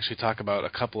love to actually talk about a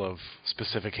couple of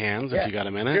specific hands. If you got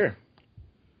a minute. Sure.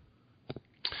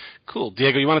 Cool.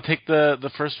 Diego, you want to take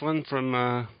the first one from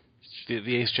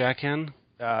the Ace Jack hand?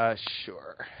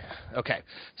 Sure. Okay.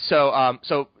 So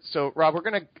Rob,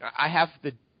 I have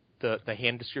the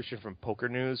hand description from Poker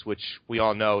News, which we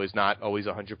all know is not always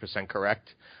 100%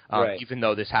 correct, right. Even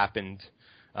though this happened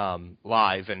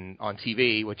live and on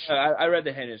TV, which I read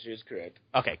the hand history is correct.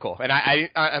 Okay, cool. And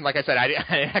and like I said, I didn't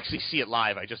actually see it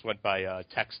live. I just went by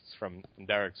texts from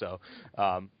Derek. So,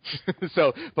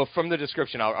 but from the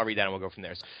description, I'll read that and we'll go from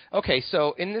there. Okay,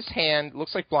 so in this hand,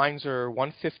 looks like blinds are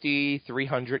 150,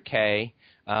 300K.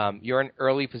 You're in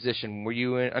early position. Were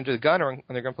you under the gun or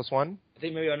under gun +1? I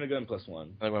think maybe under gun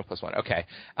 +1. Under gun +1. Okay.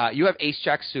 You have Ace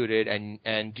Jack suited,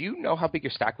 and do you know how big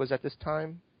your stack was at this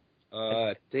time?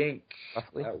 I think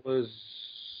roughly?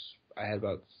 I had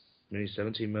about maybe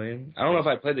 17 million. I don't know if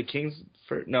I played the kings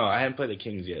no, I hadn't played the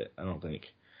kings yet. I don't think.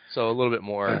 So a little bit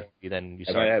more than you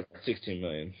started. I had 16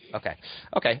 million. Okay.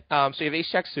 So you have Ace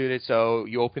Jack suited, so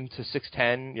you open to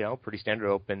 610. Pretty standard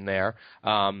open there.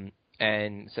 And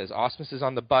it says Ausmus is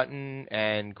on the button,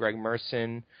 and Greg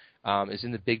Merson is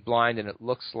in the big blind, and it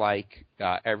looks like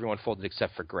everyone folded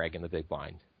except for Greg in the big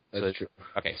blind. That's true.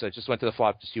 Okay, so it just went to the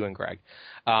flop, just you and Greg.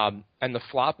 And the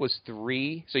flop was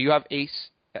 3. So you have Ace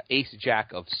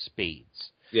Jack of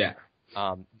spades. Yeah.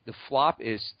 The flop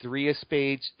is 3 of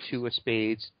spades, 2 of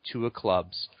spades, 2 of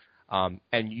clubs. And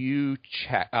you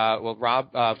check.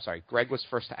 Greg was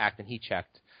first to act, and he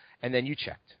checked, and then you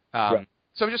checked. Right.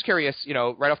 So I'm just curious,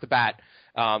 right off the bat,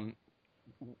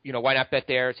 why not bet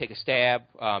there, take a stab?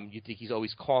 You think he's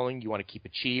always calling? You want to keep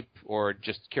it cheap, or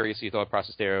just curious your thought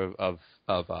process there of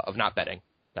not betting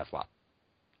that flop?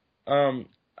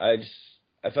 I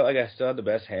felt like I still had the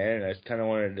best hand, and I just kind of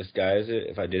wanted to disguise it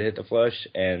if I did hit the flush,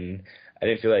 and I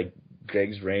didn't feel like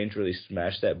Greg's range really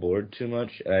smashed that board too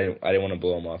much, and I didn't want to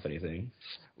blow him off anything.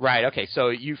 Right. Okay.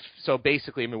 So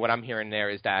basically, I mean, what I'm hearing there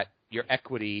is that your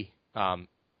equity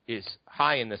is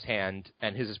high in this hand,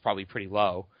 and his is probably pretty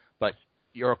low, but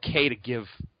you're okay to give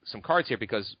some cards here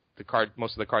because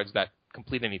most of the cards that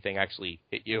complete anything actually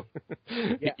hit you.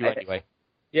 Hit you anyway.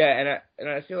 Yeah, and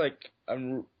I feel like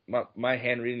my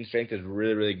hand reading strength is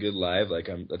really, really good live. Like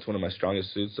that's one of my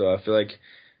strongest suits. So I feel like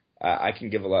I can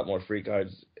give a lot more free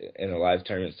cards in a live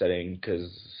tournament setting,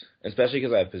 especially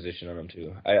because I have position on them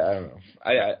too. I don't know.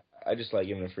 I just like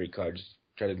giving a free card. Just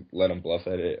try to let him bluff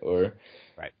at it. Or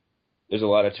right. There's a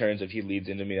lot of turns if he leads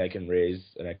into me, I can raise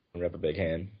and I can rep a big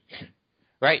hand.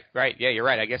 Right. Yeah, you're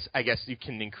right. I guess you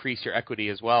can increase your equity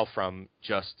as well from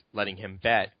just letting him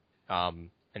bet,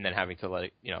 and then having to let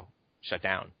it, shut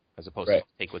down as opposed to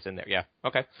take what's in there. Yeah.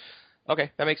 Okay,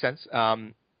 that makes sense.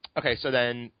 Okay, so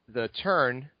then the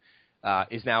turn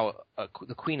is now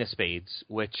the Queen of Spades,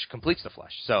 which completes the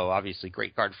flush. So obviously,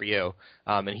 great card for you.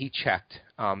 And he checked,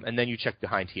 and then you checked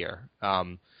behind here.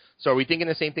 So are we thinking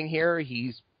the same thing here?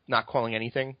 He's not calling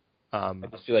anything. I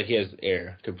just feel like he has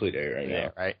complete air right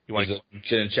now. Right. You want to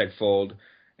shouldn't check fold,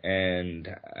 and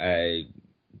I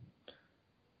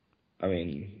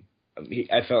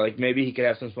felt like maybe he could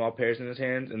have some small pairs in his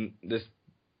hands, and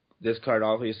this card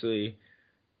obviously,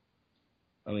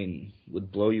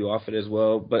 would blow you off it as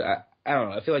well. But I don't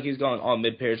know. I feel like he's going all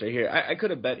mid pairs right here. I could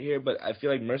have bet here, but I feel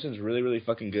like Merson's really, really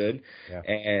fucking good,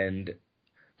 and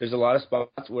there's a lot of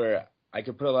spots where I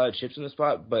could put a lot of chips in the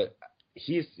spot, but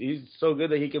he's so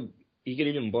good that he could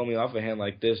even blow me off a hand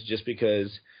like this just because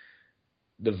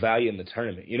the value in the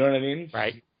tournament. You know what I mean?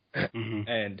 Right. Mm-hmm.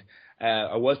 And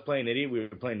I was playing Itty. We were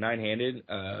playing 9-handed.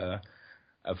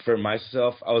 For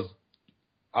myself, I was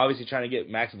obviously trying to get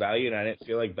max value, and I didn't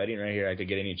feel like betting right here I could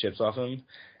get any chips off him.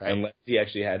 Right. Unless he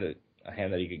actually had a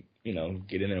hand that he could,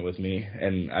 get in there with me.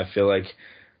 And I feel like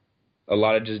a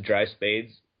lot of just dry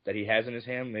spades that he has in his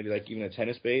hand, maybe like even a 10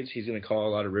 of spades, he's going to call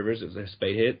a lot of rivers if the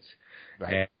spade hits.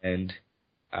 Right. And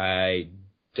I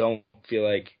don't feel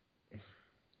like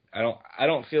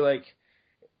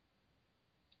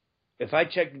if I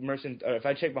check Merson, or if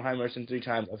I check behind Merson 3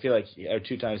 times, I feel like, or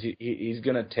 2 times, he's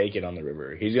gonna take it on the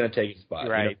river. He's gonna take his spot.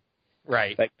 Right.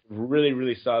 Right. Like really,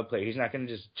 really solid play. He's not gonna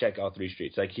just check all 3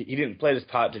 streets. Like he didn't play this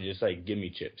pot to just like give me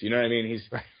chips. You know what I mean? He's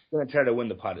gonna try to win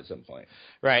the pot at some point.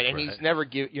 Right. And he's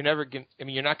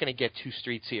you're not gonna get 2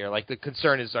 streets here. Like the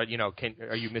concern is, are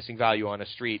you missing value on a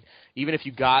street? Even if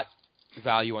you got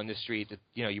value on this street, that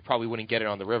you probably wouldn't get it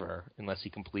on the river unless he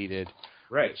completed.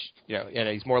 Right. And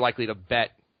he's more likely to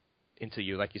bet into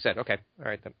you, like you said. Okay, all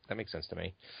right, that makes sense to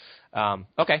me.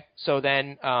 Okay, so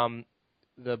then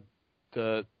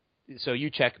so you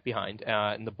check behind,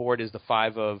 and the board is the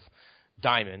 5 of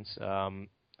diamonds.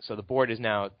 So the board is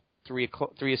now 3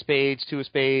 of spades, 2 of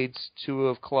spades, 2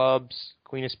 of clubs,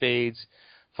 Queen of spades,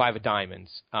 5 of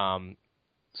diamonds.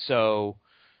 So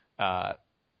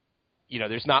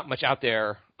there's not much out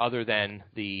there other than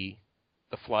the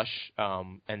flush,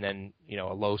 and then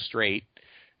a low straight,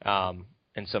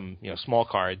 and some small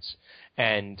cards,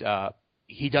 and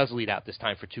he does lead out this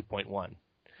time for 2.1.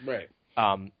 Right.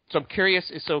 So I'm curious.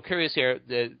 Here.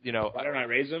 Why don't I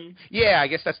raise him? Yeah, I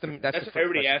guess that's what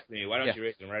everybody asked me. Why don't you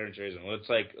raise him? Why don't you raise him? Well, it's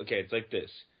like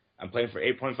this. I'm playing for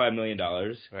 $8.5 million.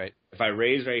 Right. If I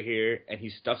raise right here and he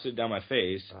stuffs it down my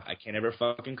face, I can't ever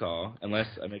fucking call unless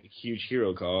I make a huge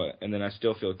hero call, and then I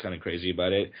still feel kind of crazy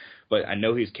about it. But I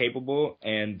know he's capable,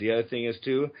 and the other thing is,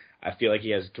 too, I feel like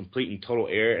he has complete and total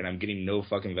air, and I'm getting no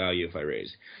fucking value if I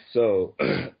raise. So,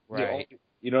 right.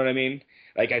 You know what I mean?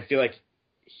 Like, I feel like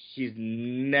he's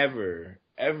never,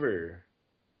 ever,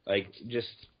 just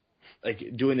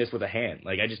doing this with a hand.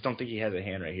 Like, I just don't think he has a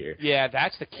hand right here. Yeah,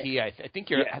 that's the key. I think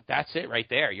that's it right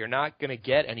there. You're not going to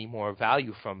get any more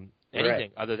value from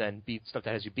anything other than beat stuff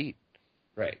that has you beat.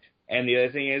 Right. And the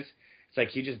other thing is, it's like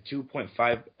he just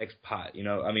 2.5x pot.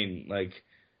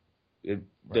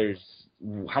 There's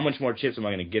how much more chips am I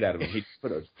going to get out of him? He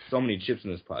put so many chips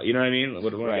in this pot. You know what I mean?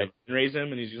 When I raise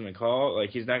him and he's going to call, like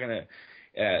he's not going to.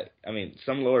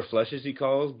 Some lower flushes he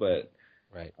calls, but.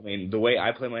 Right. The way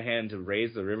I play my hand to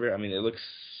raise the river, it looks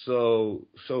so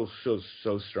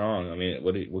strong.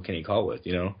 What can he call with?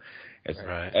 It's,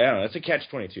 right. I don't know. It's a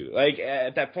catch-22. Like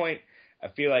at that point, I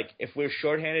feel like if we're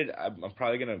shorthanded, I'm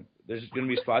probably there's gonna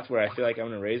be spots where I feel like I'm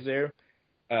gonna raise there.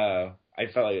 I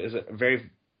felt like it was a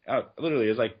very literally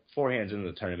it was like 4 hands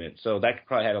into the tournament, so that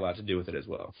probably had a lot to do with it as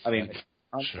well.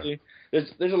 Honestly,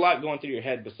 there's a lot going through your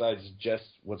head besides just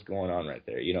what's going on right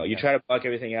there. You try to block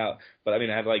everything out, but I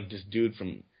have like this dude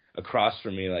from across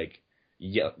from me, like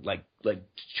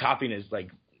chopping his like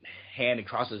hand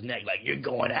across his neck, like you're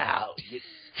going out.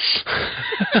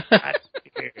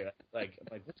 Like I'm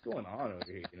like, what's going on over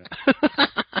here? You know?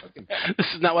 This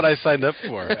is not what I signed up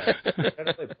for. Yeah, I try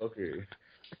to play poker.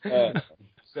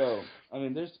 So I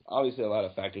mean, there's obviously a lot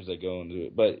of factors that go into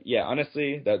it, but yeah,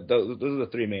 honestly, those are the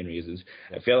three main reasons.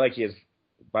 I feel like he has.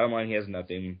 Bottom line, he has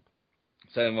nothing.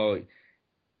 Second of all,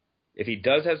 if he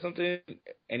does have something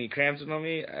and he crams it on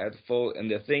me, at full. And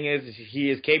the thing is,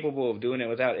 he is capable of doing it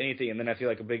without anything. And then I feel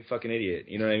like a big fucking idiot.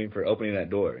 You know what I mean? For opening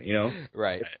that door. You know?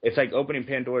 Right. It's like opening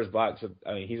Pandora's box.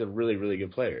 I mean, he's a really, really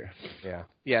good player. Yeah.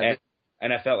 Yeah.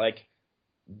 And I felt like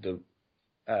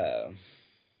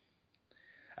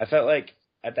I felt like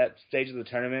at that stage of the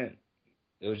tournament,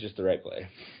 it was just the right play.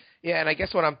 Yeah, and I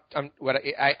guess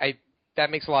that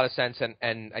makes a lot of sense,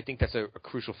 and I think that's a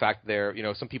crucial fact there. You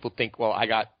know, some people think, well, I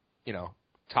got, you know,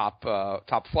 top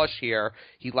flush here.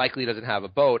 He likely doesn't have a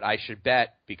boat. I should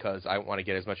bet because I want to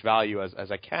get as much value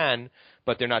as I can.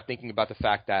 But they're not thinking about the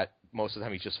fact that most of the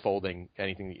time he's just folding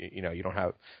anything. You know, you don't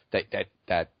have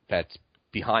that's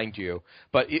behind you.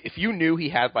 But if you knew he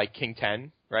had like King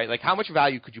 10, right? Like, how much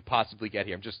value could you possibly get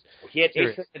here? He had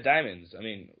ace of diamonds. I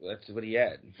mean, that's what he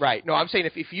had. Right. No, I'm saying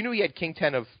if you knew he had King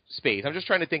 10 of spades, I'm just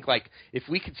trying to think, like, if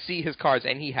we could see his cards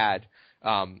and he had,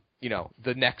 you know,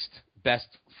 the next best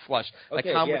flush, like,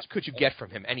 how much could you get from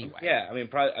him anyway? Yeah, I mean,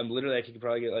 probably, I could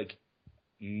probably get, like,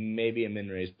 maybe a min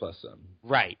raise plus some.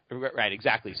 Right,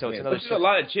 exactly. So it's another. There's a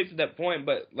lot of chips at that point,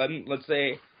 but let's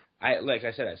say, like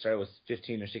I said, I started with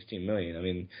 15 or 16 million. I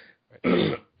mean,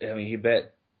 he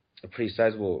bet a pretty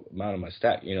sizable amount of my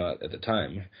stack, you know, at the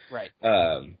time. Right.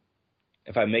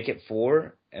 If I make it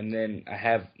 4 and then I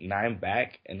have 9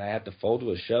 back and I have to fold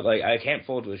with a shove, like I can't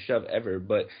fold with a shove ever,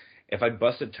 but if I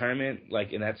bust a tournament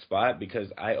like in that spot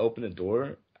because I open the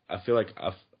door, I feel like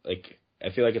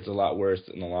it's a lot worse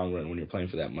in the long run when you're playing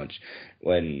for that much.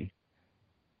 When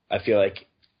I feel like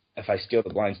if I steal the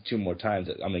blinds 2 more times,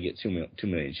 I'm gonna get 2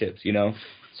 million chips, you know.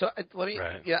 So let me,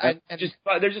 right. yeah,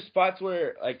 there's just spots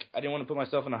where like I didn't want to put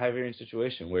myself in a high variance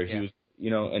situation where he was, you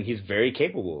know, and he's very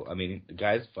capable. I mean, the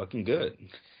guy's fucking good.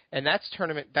 And that's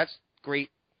great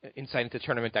insight into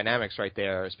tournament dynamics right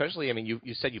there. Especially, I mean, you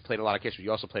said you played a lot of cash, but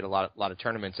you also played a lot of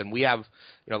tournaments, and we have,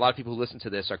 you know, a lot of people who listen to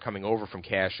this are coming over from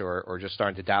cash or just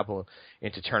starting to dabble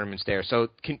into tournaments there. So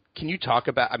can you talk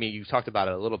about? I mean, you talked about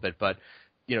it a little bit, but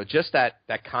you know, just that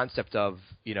concept of,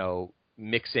 you know,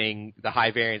 mixing the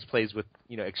high variance plays with,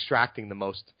 you know, extracting the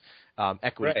most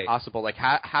equity possible. Like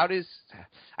how does,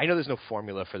 I know there's no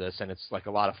formula for this and it's like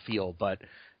a lot of feel, but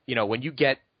you know, when you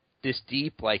get this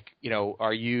deep, like, you know,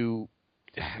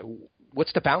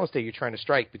 what's the balance that you're trying to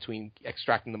strike between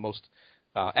extracting the most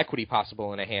equity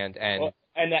possible in a hand and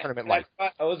tournament life?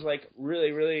 I was like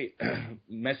really, really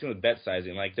messing with bet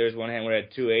sizing. Like there's one hand where I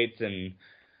had 2 8s and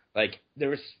like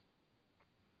there's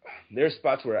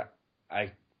spots where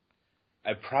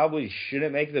I probably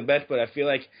shouldn't make the bet, but I feel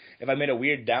like if I made a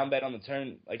weird down bet on the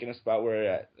turn, like in a spot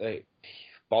where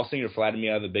ball slinger flattened me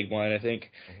out of the big blind, I think,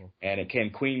 and it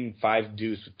came queen 5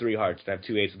 deuce with 3 hearts, and I have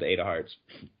 2 8s with the 8 of hearts.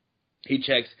 He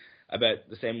checks. I bet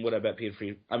the same what I bet Peter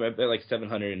Free. I bet like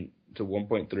 700 to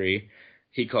 1.3.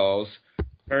 He calls,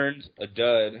 turns a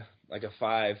dud like a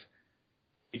 5.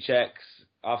 He checks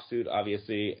offsuit,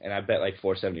 obviously, and I bet like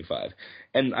 475.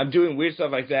 And I'm doing weird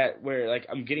stuff like that where like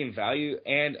I'm getting value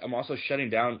and I'm also shutting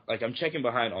down. Like I'm checking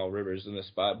behind all rivers in this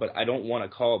spot, but I don't want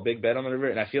to call a big bet on the river.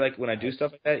 And I feel like when I do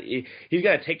stuff like that, he's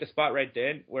got to take the spot right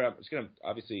then where I'm just going to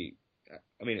obviously,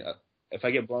 I mean, if I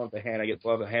get blown up the hand, I get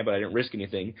blown up the hand, but I didn't risk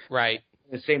anything. Right.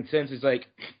 In the same sense, it's like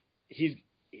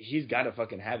he's got to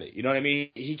fucking have it. You know what I mean?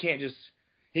 He can't just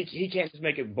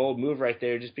make a bold move right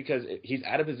there just because he's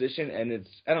out of position, and it's,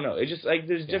 I don't know. It's just like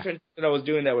there's different things that I was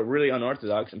doing that were really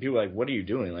unorthodox, and people were like, "What are you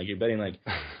doing? Like you're betting like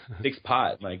 6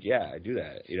 pot." I'm like, yeah, I do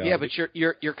that. You know? Yeah, but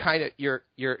you're kind of you're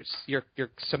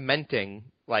cementing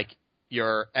like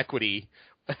your equity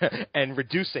and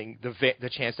reducing the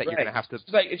chance that you're going to have to.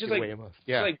 It's just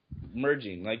like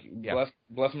merging, like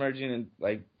bluff merging, and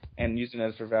like and using it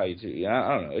as for value too. Yeah,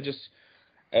 I don't know. It just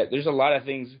there's a lot of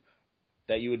things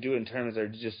that you would do in terms that are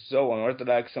just so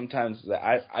unorthodox sometimes that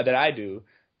I do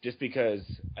just because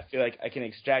I feel like I can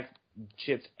extract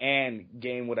chips and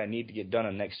gain what I need to get done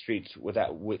on next streets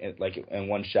like in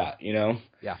one shot, you know?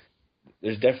 Yeah.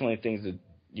 There's definitely things that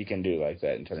you can do like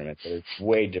that in tournaments that are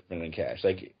way different than cash.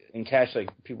 Like in cash, like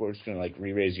people are just going to like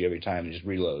re-raise you every time and just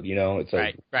reload, you know? It's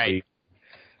like,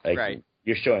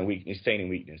 you're showing weakness, feigning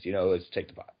weakness, you know? Let's take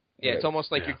the pot. Yeah, it's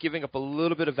almost like you're giving up a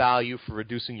little bit of value for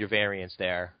reducing your variance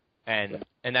there. and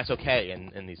that's okay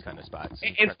in these kind of spots.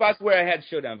 In spots where I had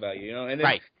showdown value, and then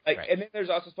right. And then there's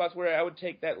also spots where I would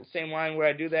take that same line where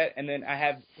I do that, and then I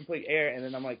have complete air, and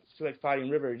then I'm like 2x potty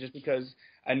and river just because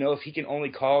I know if he can only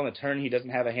call in a turn, he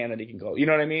doesn't have a hand that he can call. You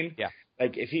know what I mean? Yeah.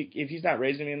 Like if he's not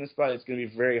raising me in the spot, it's going to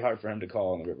be very hard for him to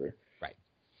call on the river. Right.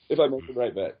 If I make the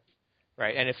right bet.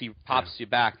 Right, and if he pops you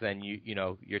back, then you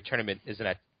know your tournament isn't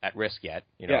at risk yet.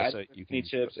 So you can need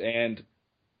chips and.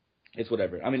 It's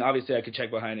whatever. I mean, obviously, I could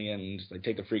check behind again and just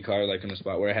take the free card, in a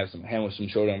spot where I have some hand with some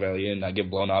showdown value and not get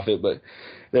blown off it. But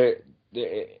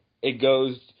it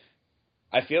goes.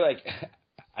 I feel like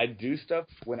I do stuff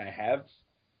when I have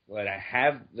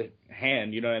the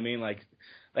hand. You know what I mean? Like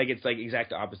it's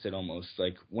exact opposite almost.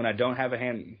 Like when I don't have a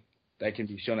hand that can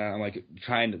be shown out, I'm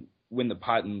trying to win the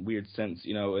pot in weird sense.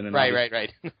 And then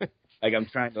right. I'm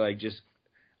trying to just.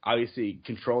 Obviously,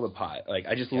 control the pot.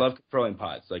 I just love controlling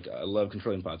pots. I love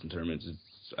controlling pots in tournaments.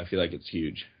 I feel like it's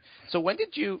huge. So I'm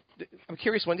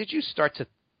curious, when did you start to,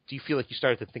 do you feel like you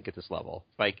started to think at this level?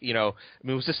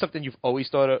 Was this something you've always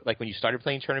thought of, when you started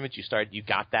playing tournaments, you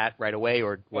got that right away,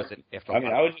 or was it after a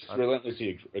while? I was just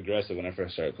relentlessly aggressive when I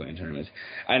first started playing tournaments.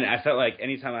 And I felt like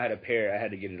anytime I had a pair, I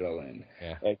had to get it all in.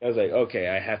 Yeah. I was like, okay,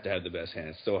 I have to have the best hand.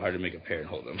 It's so hard to make a pair and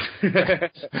hold them.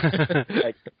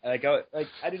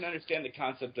 I didn't understand the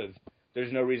concept of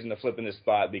there's no reason to flip in this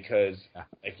spot because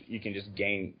you can just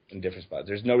gain in different spots.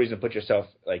 There's no reason to put yourself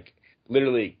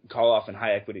literally call off in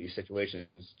high equity situations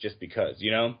just because,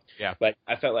 Yeah.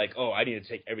 I felt like, I need to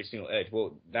take every single edge.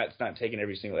 Well, that's not taking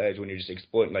every single edge when you're just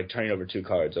exploiting, turning over 2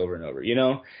 cards over and over,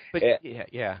 But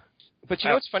yeah. But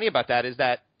what's funny about that is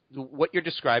that what you're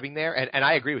describing there, and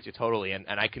I agree with you totally, and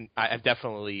I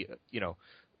definitely,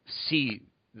 see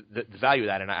the value of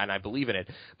that, and I believe in it.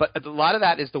 But a lot of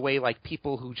that is the way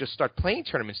people who just start playing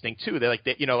tournaments think too. They're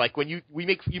when you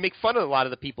make fun of a lot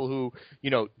of the people who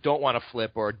don't want to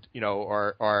flip or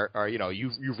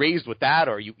you raised with that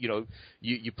or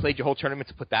you played your whole tournament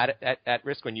to put that at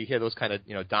risk when you hear those kind of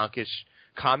donkish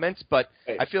comments. But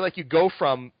I feel like you go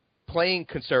from playing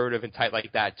conservative and tight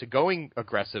like that to going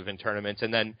aggressive in tournaments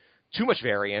and then too much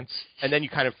variance, and then you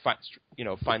kind of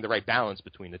find the right balance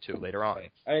between the two later on.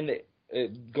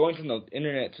 Going from the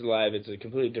internet to live, it's a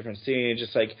completely different scene. It's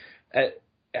just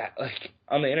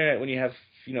on the internet when you have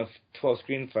 12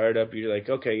 screens fired up, you're like,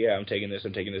 okay, yeah, I'm taking this.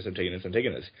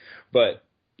 But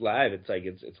live,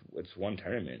 it's one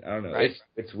tournament. I don't know. Right.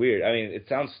 It's weird. I mean, it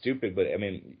sounds stupid, but I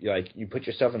mean, you put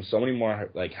yourself in so many more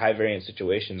high variance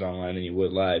situations online than you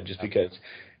would live, just because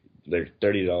they're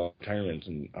 $30 tournaments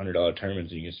and $100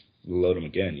 tournaments, and you just load them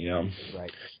again.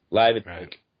 Right. Live, it's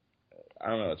I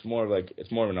don't know. It's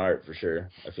more of an art for sure.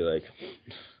 I feel like.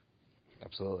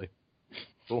 Absolutely.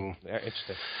 Cool. Yeah,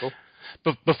 interesting. Cool.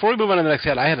 But before we move on to the next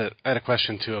set, I had a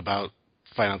question too about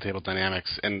final table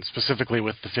dynamics, and specifically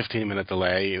with the 15-minute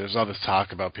delay. There's all this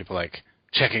talk about people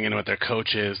checking in with their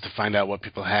coaches to find out what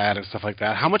people had and stuff like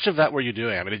that. How much of that were you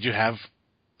doing? I mean, did you have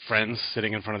friends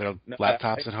sitting in front of their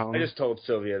laptops at home? I just told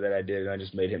Sylvia that I did, and I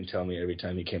just made him tell me every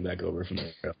time he came back over from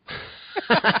the show.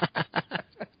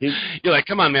 You're like,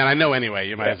 come on, man, I know anyway.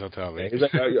 You might as well tell me. He's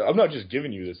like, I'm not just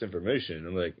giving you this information.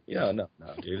 I'm like, yeah, no,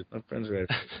 dude. My friends are.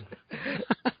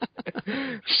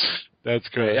 That's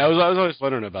great. I was always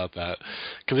wondering about that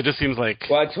because it just seems like.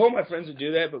 Well, I told my friends to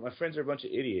do that, but my friends are a bunch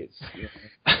of idiots.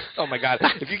 Oh my God!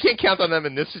 If you can't count on them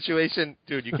in this situation,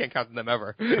 dude, you can't count on them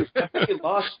ever. I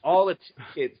lost all the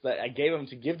tickets that I gave them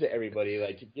to give to everybody,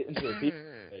 to get into the people.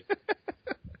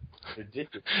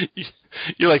 Ridiculous.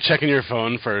 You're checking your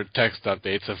phone for text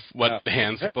updates of what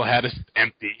hands people had is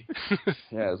empty.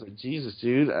 Yeah, I was like, Jesus,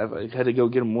 dude, I had to go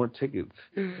get them more tickets.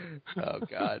 Oh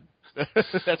God.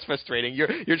 That's frustrating. You're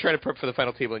trying to prep for the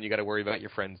final table, and you got to worry about your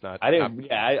friends not. I didn't.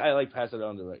 I pass it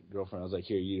on to my girlfriend. I was like,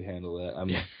 "Here, you handle that.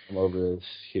 I'm over this.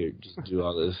 Here, just do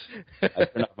all this." I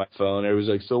turned off my phone. Everybody's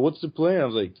like, "So what's the plan?" I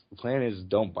was like, "The plan is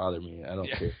don't bother me. I don't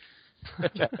care.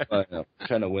 I'm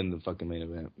trying to win the fucking main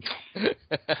event."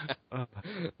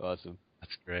 Awesome.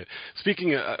 That's great.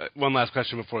 Speaking, one last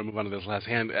question before we move on to this last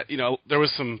hand. There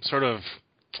was some sort of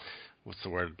what's the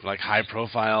word? High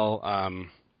profile.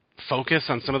 Focus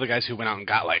on some of the guys who went out and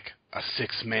got a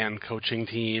 6-man coaching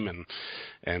team, and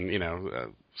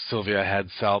Sylvia had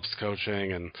Selps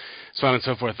coaching and so on and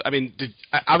so forth. I mean,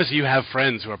 obviously you have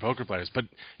friends who are poker players, but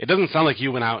it doesn't sound like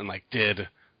you went out and did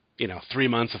 3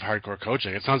 months of hardcore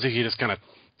coaching. It sounds like you just kind of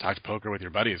talked poker with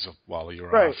your buddies while you were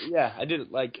right. off. Yeah, I did.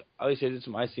 Obviously I did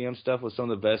some ICM stuff with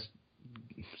some of the best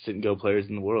sit and go players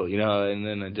in the world, and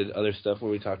then I did other stuff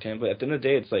where we talked to him. But at the end of the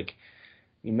day, it's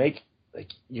you make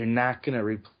like you're not gonna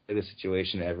replay the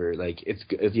situation ever. Like you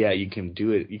can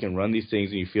do it. You can run these things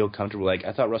and you feel comfortable. Like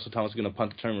I thought Russell Thomas was gonna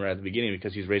punt the tournament right at the beginning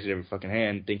because he's raising every fucking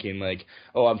hand, thinking like,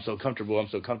 oh, I'm so comfortable.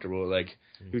 Like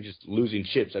he was just losing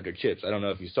chips after chips. I don't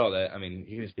know if you saw that. I mean,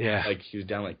 he was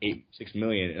down like $6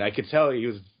 million, and I could tell he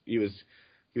was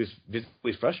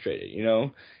visibly frustrated, you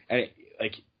know, and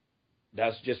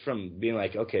that's just from being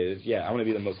like, okay, I want to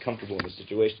be the most comfortable in the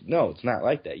situation. No, it's not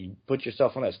like that. You put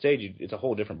yourself on that stage, it's a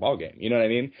whole different ballgame. You know what I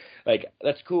mean? Like,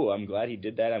 that's cool. I'm glad he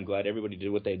did that. I'm glad everybody did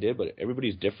what they did, but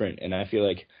everybody's different. And I feel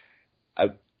like I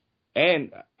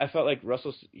felt like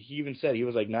Russell, he even said he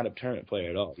was like not a tournament player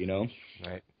at all, you know?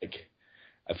 Right. Like,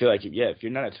 I feel like, if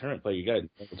you're not a tournament player, you got to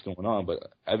know what's going on. But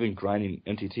I've been grinding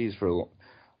MTTs for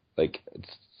like a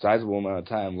sizable amount of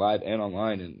time, live and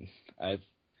online, and I've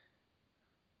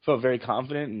felt very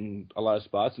confident in a lot of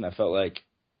spots, and I felt like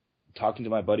talking to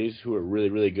my buddies who are really,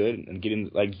 really good and getting,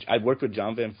 like, I worked with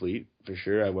John Van Fleet for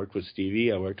sure. I worked with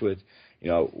Stevie. I worked with, you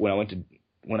know, when I went to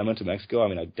Mexico, I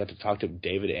mean, I got to talk to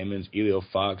David Emmons, Elio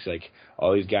Fox, like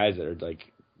all these guys that are like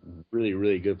really,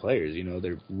 really good players. You know,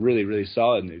 they're really, really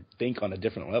solid and they think on a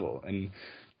different level. And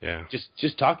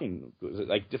just talking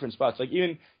like different spots, like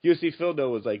even UFC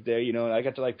Phildo was like there, you know, and I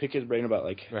got to like pick his brain about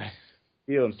like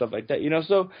feel and stuff like that, you know.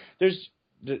 So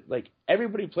like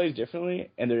everybody plays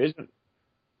differently, and there isn't.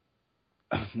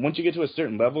 Once you get to a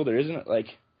certain level, there isn't like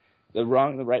the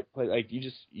right play. Like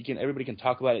everybody can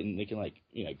talk about it, and they can like,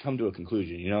 you know, come to a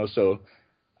conclusion, you know. So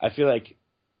I feel like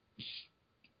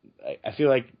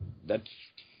that's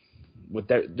what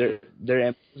their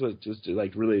aim was, just to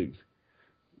like really,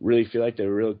 really feel like they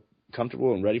were real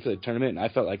comfortable and ready for the tournament, and I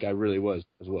felt like I really was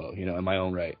as well, you know, in my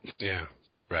own right. Yeah,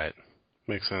 right.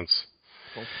 Makes sense.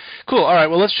 Cool. All right.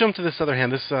 Well, let's jump to this other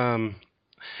hand. And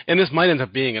this might end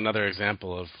up being another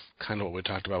example of kind of what we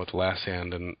talked about with the last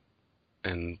hand,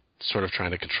 and sort of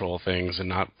trying to control things and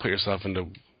not put yourself into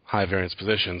high variance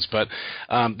positions. But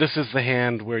this is the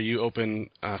hand where you open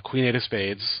Queen 8 of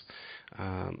Spades.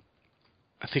 I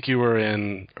think you were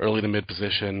in early to mid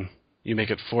position. You make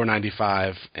it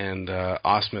 495, and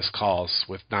Ausmus calls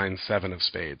with 9-7 of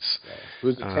Spades. Yeah.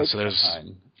 Who's the taker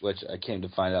which I came to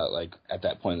find out like at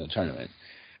that point in the tournament.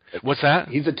 What's that?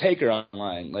 He's a taker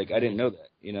online. Like I didn't know that.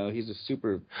 You know, he's a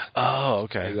super. Oh,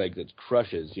 okay. Like that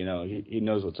crushes. You know, he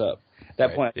knows what's up. At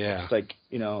that point, yeah. It's like,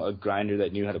 you know, a grinder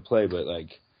that knew how to play, but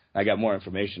like I got more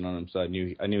information on him, so I knew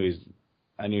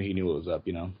he knew what was up.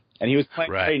 You know, and he was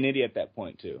playing very nitty at that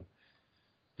point too.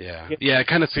 Yeah, it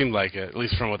kind of seemed like it, at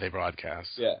least from what they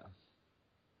broadcast. Yeah.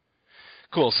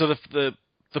 Cool. So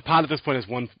the pot at this point is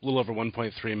a little over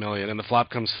 1.3 million, and the flop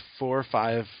comes 4,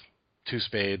 5, 2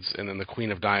 spades, and then the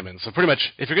Queen of Diamonds. So pretty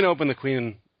much, if you're going to open the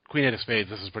Queen 8 of Spades,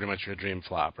 this is pretty much your dream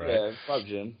flop, right? Yeah, flop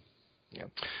Jim. Yeah.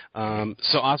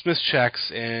 So Ausmus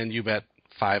checks, and you bet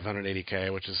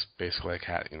 580K, which is basically like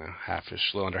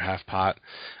half-ish, a little under half pot.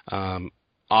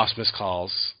 Ausmus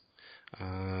calls.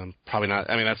 Probably not.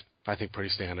 I mean, that's, I think, pretty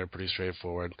standard, pretty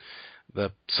straightforward. So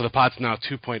the pot's now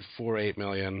 2.48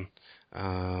 million,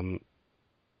 and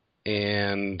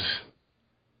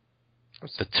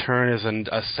the turn is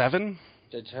a 7.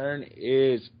 The turn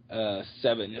is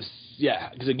 7. Yeah,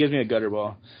 because it gives me a gutter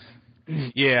ball.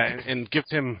 Yeah, and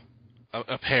gives him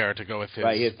a pair to go with his.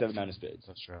 Right, he has 7-9 of spades.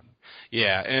 That's true.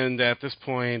 Yeah, and at this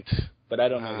point. But I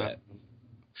don't know that.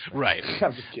 Right.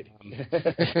 I'm just kidding.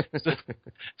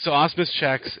 So Ausmus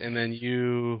checks, and then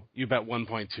you bet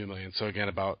 1.2 million. So again,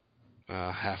 about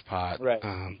half pot. Right.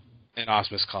 And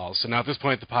Ausmus calls. So now at this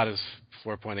point, the pot is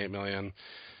 4.8 million,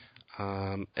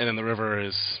 and then the river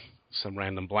is some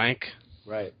random blank.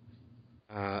 Right.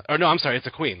 Or no, I'm sorry, it's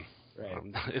a queen. Right.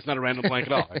 It's not a random blank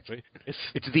at all, actually.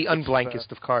 It's the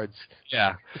unblankest of cards.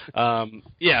 Yeah.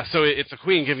 So it's a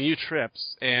queen giving you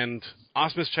trips, and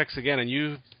Ausmus checks again,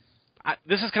 and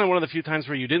this is kind of one of the few times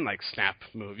where you didn't snap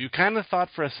move. You kind of thought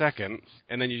for a second,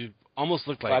 and then you almost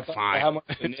looked like fine. How much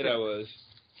in it I was.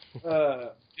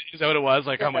 Is that what it was?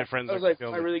 Like how my friends. I was like,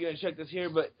 am I really gonna check this here?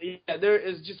 But yeah, there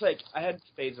is just I had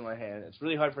spades in my hand. It's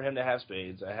really hard for him to have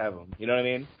spades. I have them. You know what I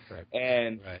mean? Right.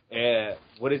 And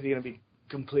what is he gonna be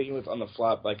completing with on the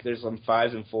flop? Like there's some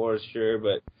 5s and 4s, sure,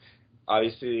 but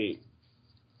obviously,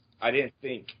 I didn't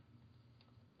think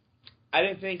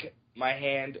my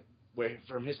hand. Where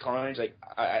from his calling range,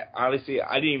 I honestly,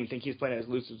 I didn't even think he was playing as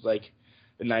loose as the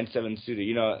 9-7 suited.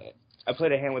 You know, I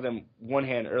played a hand with him one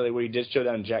hand earlier where he did show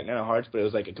down Jack 9 of Hearts, but it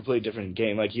was a completely different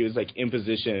game. He was in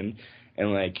position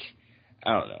and I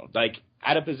don't know,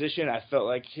 out of position. I felt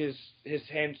like his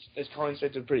calling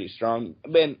strength was pretty strong.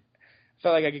 I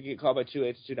felt like I could get called by 2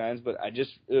 8s, 2 9s, but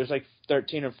there was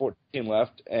 13 or 14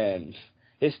 left, and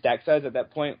his stack size at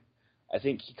that point, I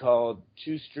think he called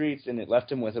 2 streets, and it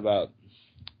left him with about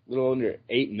little under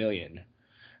 8 million,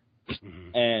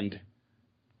 and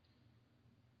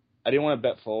I didn't want to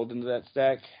bet fold into that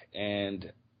stack,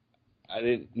 and I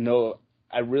didn't know.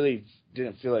 I really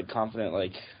didn't feel like confident.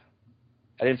 Like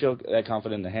I didn't feel that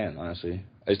confident in the hand, honestly.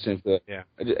 I just didn't feel. Yeah.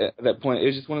 At that point, it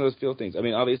was just one of those feel things. I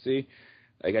mean, obviously,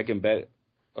 like I can bet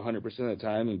 100% of the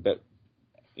time and bet,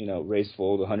 raise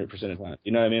fold 100% of the time.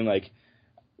 You know what I mean? Like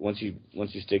once you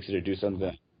stick it or do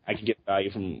something, I can get value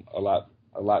from a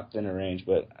lot thinner range.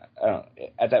 But I don't.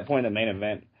 At that point in the main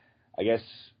event, I guess,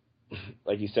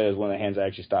 like you said, it was one of the hands I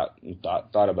actually stopped and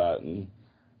thought about, and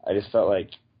I just felt like,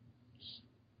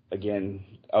 again,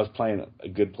 I was playing a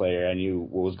good player. I knew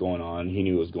what was going on. He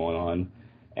knew what was going on,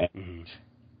 and.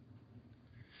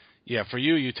 Yeah, for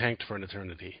you tanked for an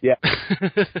eternity. Yeah.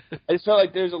 I just felt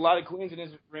like there's a lot of queens in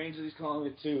his range that he's calling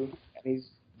it too, and he's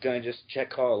going to just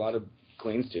check call a lot of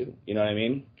queens too. You know what I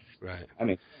mean? Right. I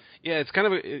mean, yeah, it's kind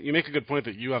of you make a good point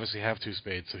that you obviously have 2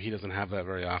 spades, so he doesn't have that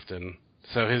very often.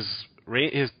 So his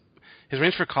range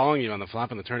for calling you on the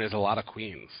flop and the turn is a lot of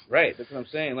queens. Right. That's what I'm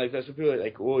saying. Like that's what people are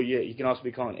like. Well, yeah, you can also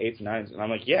be calling 8s, 9s, and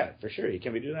I'm like, yeah, for sure, he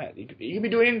can be doing that. You can be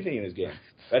doing anything in this game.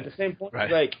 But at the same point, right.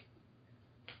 Like.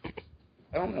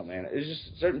 I don't know, man. It's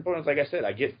just certain points. Like I said,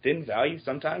 I get thin value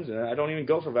sometimes, and I don't even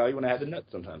go for value when I have the nuts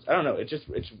sometimes. I don't know. I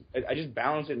just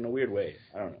balance it in a weird way.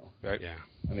 I don't know. Right? Yeah.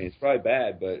 I mean, it's probably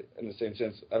bad, but in the same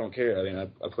sense, I don't care. I mean,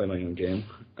 I play my own game.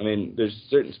 I mean, there's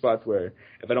certain spots where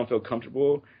if I don't feel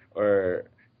comfortable or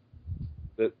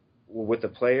with the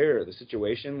player or the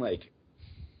situation, like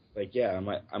yeah,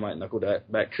 I might knuckle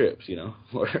back trips,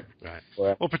 or right.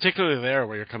 Or, well, particularly there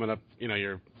where you're coming up,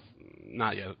 you're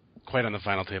not yet quite on the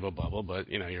final table bubble, but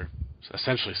you're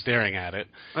essentially staring at it.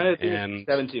 I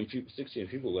think 16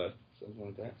 people left, something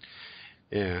like that.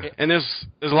 Yeah, and there's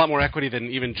a lot more equity than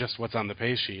even just what's on the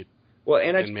pay sheet. Well,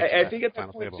 and I think at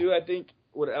that point table. too, I think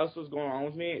what else was going on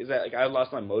with me is that like I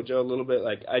lost my mojo a little bit.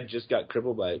 Like I just got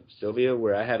crippled by Sylvia,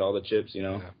 where I had all the chips.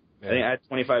 Yeah. I think I had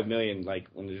 25 million. Like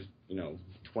when there's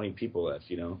 20 people left.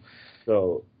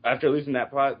 So after losing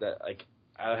that pot, that like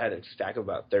I had a stack of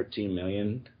about 13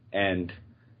 million, and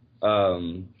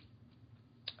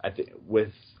I think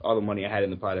with all the money I had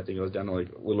in the pot, I think it was down to like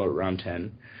a little around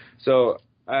 10. So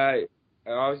I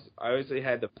obviously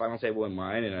had the final table in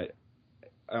mind, and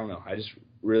I don't know. I just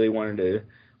really wanted to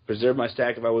preserve my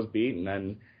stack if I was beat, and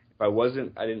then if I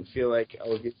wasn't, I didn't feel like I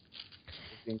was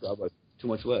getting too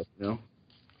much left,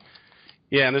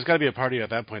 Yeah, and there's got to be a part of you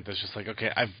at that point that's just like, okay,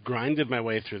 I've grinded my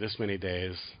way through this many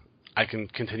days. I can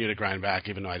continue to grind back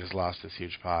even though I just lost this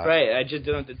huge pot. Right. I just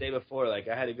did it the day before. Like,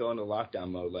 I had to go into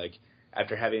lockdown mode. Like,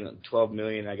 after having 12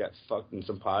 million, I got fucked in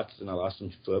some pots, and I lost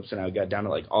some flips, and I got down to,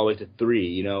 like, all the way to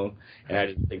 3, And I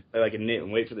just play like a nit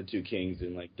and wait for the 2 kings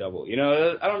and, like, double.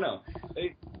 I don't know.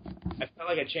 I felt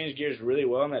like I changed gears really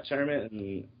well in that tournament,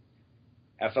 and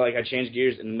I felt like I changed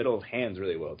gears in the middle of hands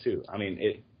really well, too. I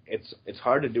mean, it's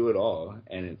hard to do it all,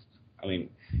 and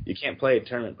you can't play a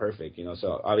tournament perfect,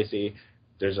 So, obviously,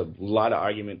 there's a lot of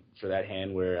argument for that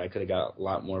hand where I could have got a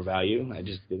lot more value. I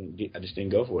just didn't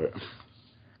go for it.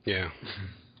 Yeah.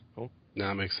 Cool. No,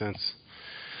 that makes sense.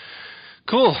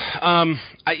 Cool.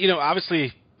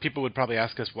 Obviously people would probably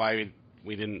ask us why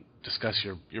we didn't discuss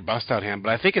your bust out hand,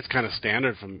 but I think it's kind of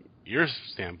standard from your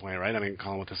standpoint, right? I mean,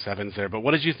 calling with the 7s there, but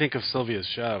what did you think of Sylvia's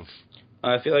shove?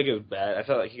 I feel like it was bad. I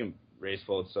felt like he can raise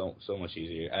fold so much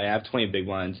easier. I have 20 big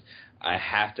blinds. I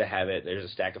have to have it. There's a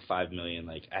stack of 5 million.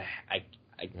 Like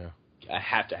I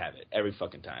have to have it every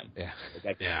fucking time. Yeah.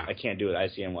 Like I can't do it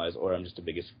ICM wise, or I'm just the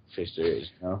biggest fish there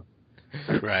is.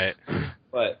 Right.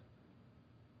 But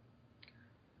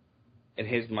in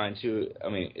his mind too, I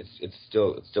mean, it's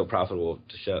still profitable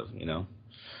to shove.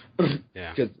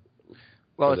 Yeah.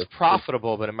 Well, it's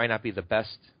profitable, but it might not be the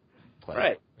best play.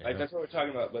 Right. Like that's what we're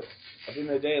talking about. But at the end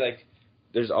of the day, like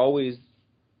there's always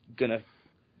gonna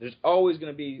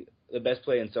be the best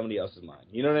play in somebody else's mind.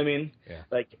 You know what I mean? Yeah.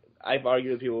 Like I've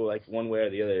argued with people like one way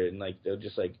or the other, and like they'll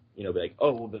just like be like,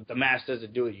 oh, well, the math says to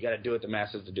do it. You got to do it. The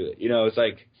math says to do it. It's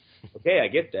like, okay, I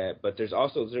get that, but there's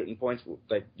also certain points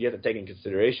that you have to take in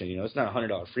consideration. It's not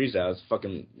 $100 freeze out. It's a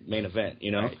fucking main event.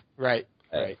 Right.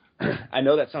 I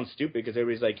know that sounds stupid because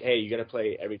everybody's like, hey, you got to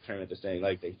play every tournament the same.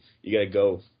 Like you got to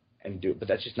go and do it, but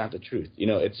that's just not the truth.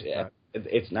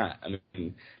 It's not. I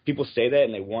mean, people say that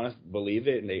and they want to believe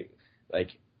it, and they like.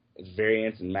 It's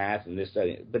variance and math and this,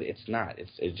 that, but it's not.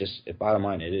 It's just bottom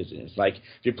line. It isn't. It's like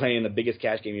if you're playing the biggest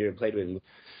cash game you ever played with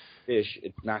fish,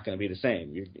 it's not going to be the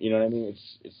same. You know what I mean?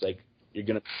 It's like you're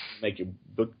going to make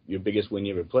your biggest win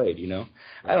you ever played.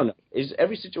 I don't know.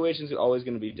 Every situation is always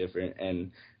going to be different,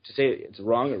 and to say it's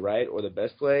wrong or right or the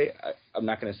best play, I'm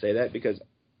not going to say that because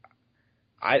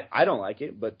I don't like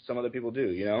it, but some other people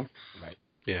do. Right.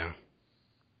 Yeah.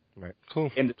 Right.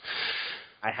 Cool. And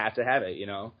I have to have it,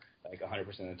 like 100%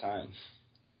 of the time.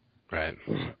 Right.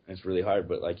 It's really hard,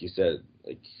 but like you said,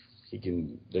 like he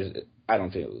can. I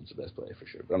don't think it's the best play for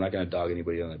sure, but I'm not gonna dog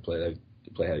anybody on that play. Like,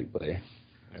 play how you play.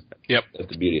 Yep. That's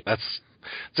the beauty. It's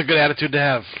a good attitude to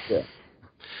have. Yeah.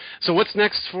 So what's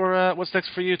next for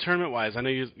you tournament wise? I know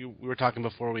we were talking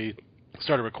before we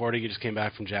started recording. You just came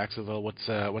back from Jacksonville.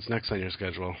 What's next on your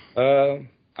schedule?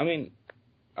 I mean,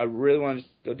 I really want to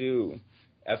go do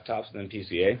F-Tops and then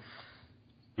PCA.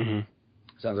 Mm-hmm.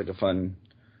 Sounds like a fun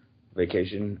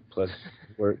vacation plus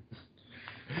work.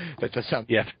 That does sound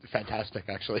fantastic,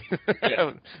 actually.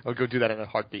 Yeah. I'll go do that in a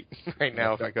heartbeat right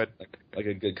now if I could. Like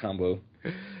a good combo.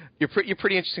 You're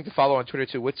pretty interesting to follow on Twitter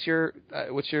too. What's your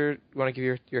you want to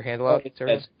give your handle out? It's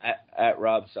at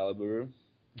Rob Salaburu.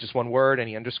 Just one word,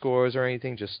 any underscores or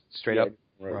anything? Just straight up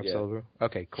Rob yeah. Salaburu.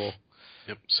 Okay, cool.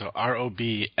 Yep. So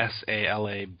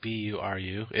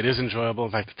ROBSALABURU. It is enjoyable.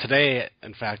 In fact, today,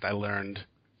 I learned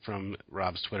from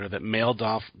Rob's Twitter that male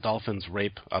dolphins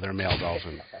rape other male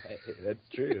dolphins. That's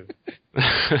true.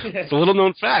 It's a little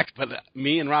known fact, but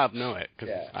me and Rob know it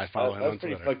because I follow him on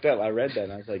Twitter. That's pretty fucked up. I read that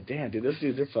and I was like, damn, dude, those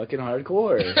dudes are fucking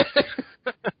hardcore.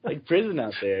 Like prison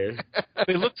out there.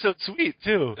 They look so sweet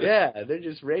too. Yeah, they're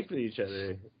just raping each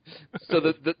other. So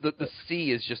the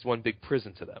sea is just one big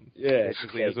prison to them. Yeah,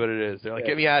 basically is what it is. They're like,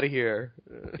 get me out of here.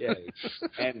 Yeah,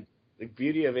 and the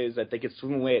beauty of it is that they could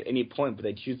swim away at any point, but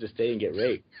they choose to stay and get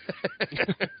raped.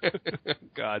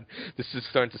 God, this is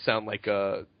starting to sound like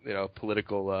a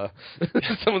political.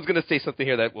 Someone's going to say something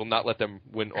here that will not let them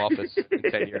win office in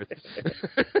 10 years.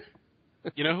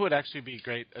 You know who would actually be a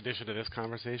great addition to this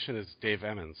conversation is Dave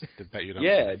Emmons. I bet you don't.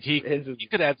 Yeah, he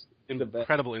could add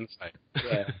incredible insight.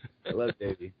 Yeah, I love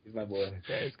Davey. He's my boy.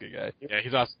 Yeah, he's a good guy. Yeah,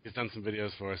 he's awesome. He's done some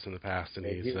videos for us in the past, and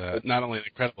he's not only an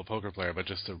incredible poker player, but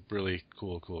just a really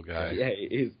cool guy. Yeah,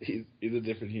 he's a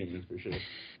different human for sure.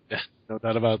 Yeah, no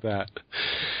doubt about that.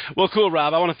 Well, cool,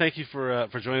 Rob. I want to thank you for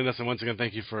joining us, and once again,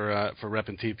 thank you for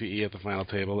repping TPE at the final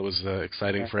table. It was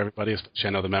exciting for everybody, especially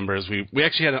I know the members. We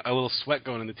actually had a little sweat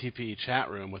going in the TPE chat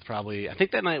room with I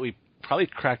think that night we probably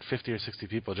cracked 50 or 60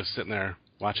 people just sitting there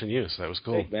watching you, so that was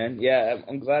cool. Thanks, man. Yeah,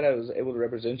 I'm glad I was able to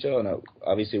represent you, and I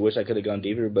obviously wish I could have gone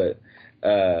deeper, but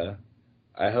I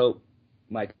hope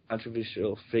my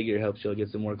controversial figure helps you get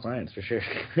some more clients for sure.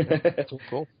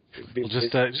 Cool. Well,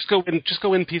 just go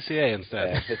win PCA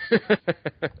instead. Yeah.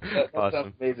 That awesome.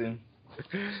 sounds amazing.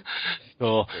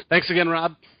 Cool. Thanks again,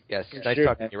 Rob. Yes, nice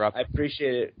talking to you, Rob. I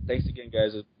appreciate it. Thanks again,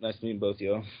 guys. Nice meeting both of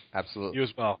you. Absolutely. You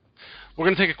as well. We're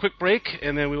going to take a quick break,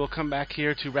 and then we will come back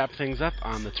here to wrap things up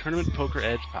on the Tournament Poker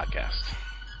Edge podcast.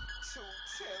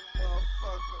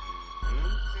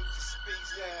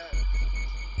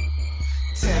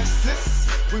 Texas,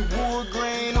 with wood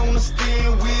grain on the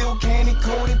steering wheel, candy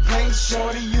coated paint,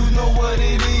 shorty, you know what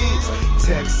it is.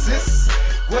 Texas,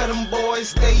 where them boys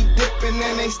stay dipping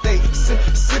and they stay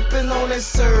sipping on that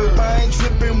syrup. I ain't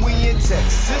tripping, we in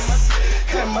Texas,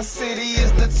 and my city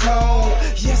is the tone.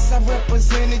 Yes, I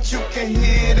represent it, you can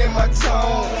hear it in my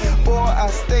tone. Boy, I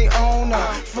stay on,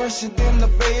 I'm fresher than the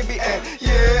baby, and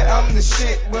yeah, I'm the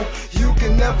shit, but you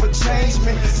can never change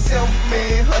me.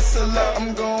 Self-made hustler,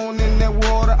 I'm going in that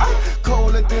water. I'm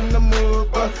colder than the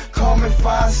mud, but call me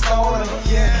fire starter.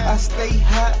 Yeah, I stay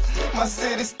hot, my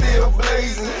city still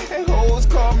blazing, and hoes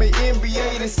call me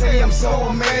NBA. They say I'm so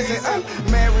amazing. I'm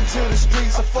married to the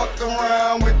streets, I fuck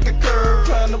around with the curve,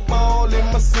 trying to ball in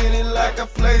my city like I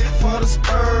play for the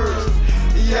Spurs.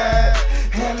 Yeah,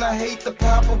 and I hate the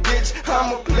Popovich.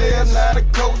 I'm a player, not a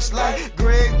coach like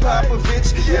Greg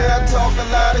Popovich. Yeah, I talk a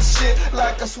lot of shit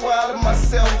like I swallow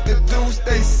myself. The dude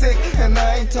stay sick, and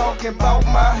I ain't talking about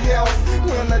my health.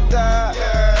 When I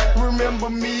die, remember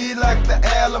me like the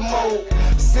Alamo,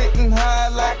 sitting high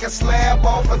like a slab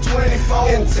off a 24.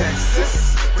 In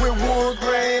Texas, with wood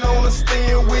grain on the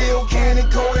steering wheel, candy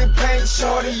coated paint,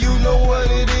 shorty, you know what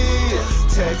it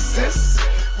is. Texas,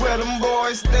 where them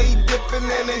boys stay dipping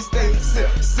and they stay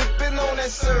sipping on that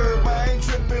syrup. I ain't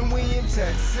tripping, we in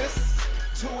Texas.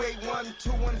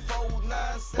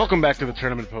 281-214-97. Welcome back to the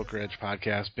Tournament Poker Edge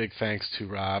podcast. Big thanks to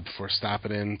Rob for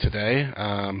stopping in today.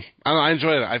 I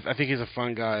enjoyed it. I think he's a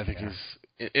fun guy. I think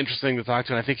he's interesting to talk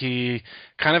to, and I think he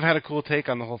kind of had a cool take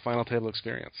on the whole final table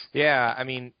experience. Yeah, I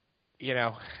mean,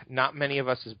 not many of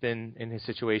us has been in his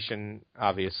situation,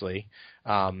 obviously.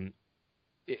 If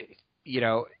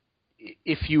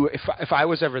I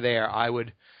was ever there, I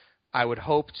would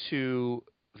hope to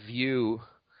view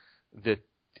that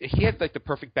he had like the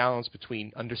perfect balance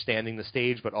between understanding the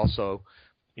stage, but also,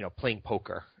 playing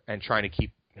poker and trying to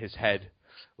keep his head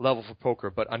level for poker,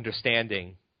 but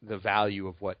understanding the value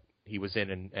of what he was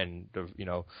in, and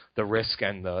the the risk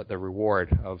and the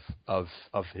reward of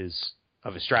his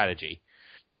strategy.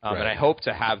 Right. And I hope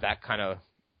to have that kind of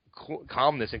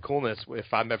calmness and coolness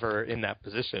if I'm ever in that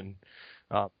position.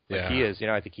 Like he is,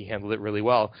 I think he handled it really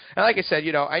well. And like I said,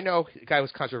 I know the guy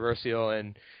was controversial,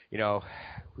 and he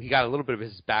got a little bit of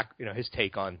his his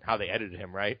take on how they edited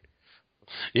him, right?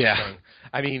 Yeah.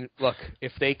 I mean, look,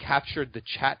 if they captured the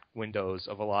chat windows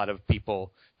of a lot of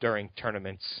people during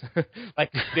tournaments,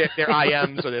 like their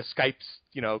IMs or their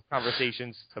Skypes,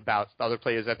 conversations about other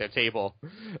players at their table.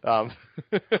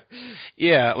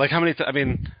 Yeah, like how many?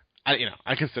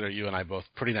 I consider you and I both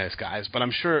pretty nice guys, but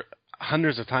I'm sure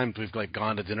hundreds of times we've like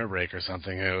gone to dinner break or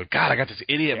something. God, I got this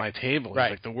idiot at my table.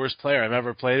 Right. He's like the worst player I've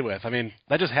ever played with. I mean,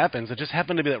 that just happens. It just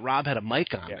happened to be that Rob had a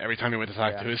mic on every time he went to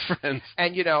talk to his friends.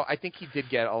 And I think he did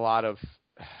get a lot of.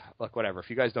 Look, whatever. If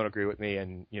you guys don't agree with me,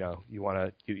 and you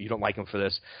don't like him for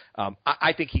this,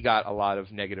 I think he got a lot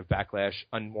of negative backlash,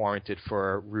 unwarranted,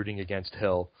 for rooting against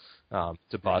Hill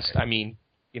to bust. I mean,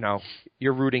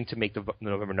 you're rooting to make the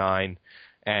November 9,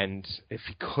 and if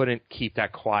he couldn't keep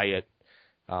that quiet.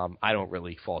 I don't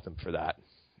really fault him for that.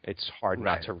 It's hard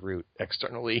not to root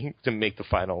externally to make the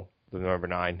final, the November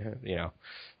 9.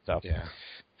 So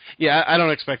yeah. I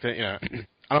don't expect it.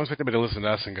 I don't expect anybody to listen to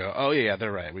us and go, "Oh yeah,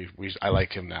 they're right. I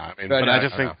like him now." I mean, but I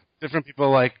just think different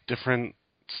people like different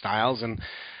styles, and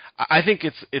I think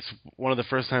it's one of the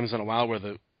first times in a while where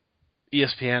the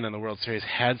ESPN and the World Series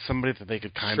had somebody that they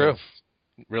could kind of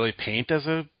really paint as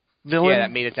a villain. Yeah,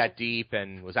 that made it that deep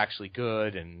and was actually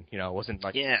good, and wasn't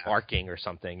like barking or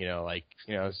something.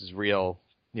 This is real,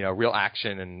 real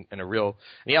action and a real.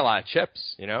 And he had a lot of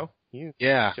chips.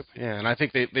 And I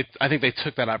think they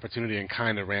took that opportunity and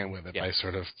kind of ran with it by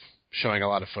sort of showing a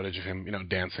lot of footage of him,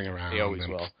 dancing around. They always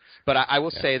will. But I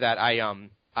will say that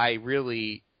I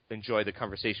really enjoyed the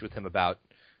conversation with him about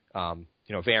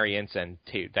variance and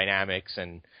dynamics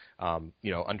and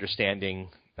understanding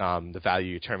the value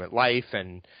of your tournament life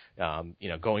and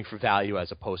going for value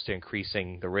as opposed to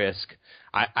increasing the risk.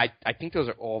 I think those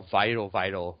are all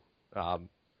vital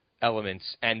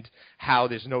elements, and how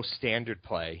there's no standard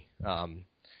play.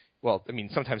 Well, I mean,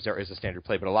 sometimes there is a standard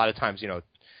play, but a lot of times,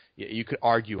 you could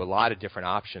argue a lot of different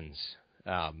options,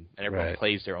 and everyone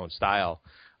plays their own style.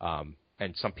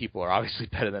 And some people are obviously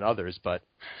better than others, but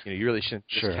you really shouldn't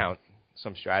discount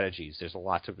some strategies. There's a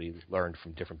lot to be learned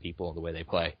from different people and the way they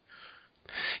play.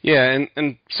 Yeah,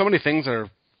 and so many things are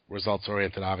results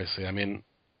oriented. Obviously, I mean,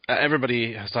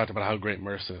 everybody has talked about how great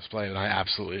Merson has played, and I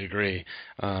absolutely agree.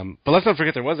 But let's not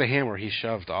forget there was a hand where he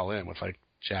shoved all in with like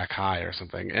Jack high or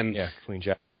something, and Queen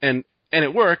Jack, and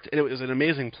it worked. And it was an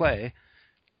amazing play.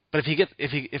 But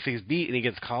if he's beat and he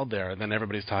gets called there, then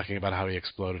everybody's talking about how he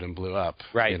exploded and blew up.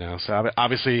 Right. So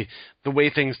obviously the way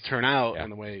things turn out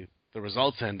and the way the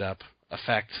results end up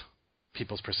affect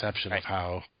people's perception of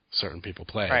how certain people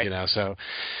play. Right. So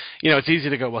it's easy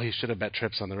to go, well, he should have bet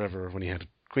trips on the river when he had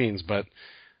queens, but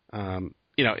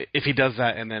if he does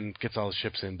that and then gets all the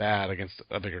chips in bad against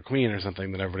a bigger queen or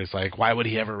something, then everybody's like, why would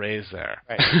he ever raise there?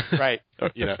 Right.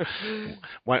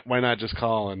 Why not just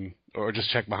call or just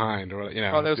check behind or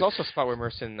Well, there was also a spot where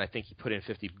Merson, I think he put in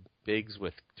 50 bigs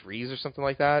with threes or something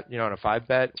like that, on a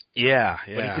 5-bet. Yeah.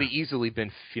 But he could have easily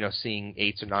been, seeing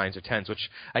 8s or 9s or 10s, which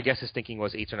I guess his thinking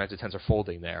was 8s or 9s or 10s are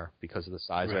folding there because of the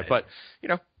size of it. But,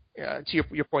 to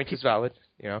your point, he's valid.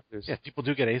 People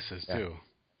do get aces too.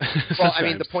 Well, I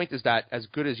mean, the point is that as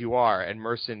good as you are, and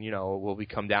Merson, will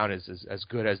come down as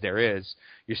good as there is,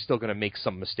 you're still going to make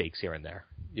some mistakes here and there.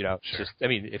 Sure. I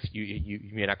mean, if you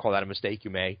may not call that a mistake,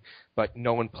 you may, but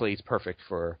no one plays perfect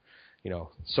for,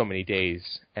 so many days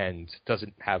and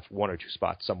doesn't have one or two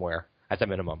spots somewhere at the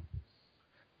minimum.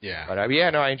 Yeah. But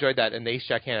I enjoyed that, and the Ace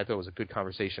Jack hand I thought was a good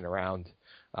conversation around,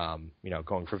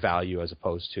 going for value as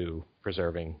opposed to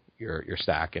preserving your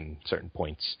stack in certain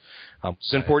points.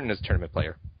 It's important as a tournament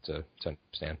player to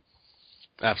understand.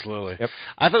 Absolutely. Yep.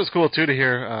 I thought it was cool too to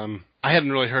hear. I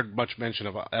hadn't really heard much mention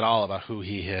at all about who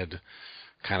he had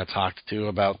kind of talked to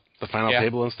about the final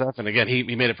table and stuff. And again,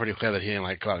 he made it pretty clear that he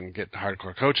didn't go out and get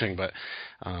hardcore coaching. But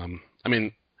I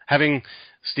mean, having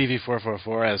Stevie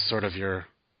 444 as sort of your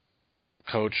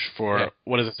coach for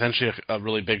what is essentially a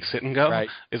really big sit and go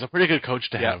is a pretty good coach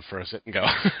to have for a sit and go.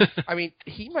 I mean,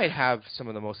 he might have some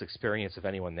of the most experience of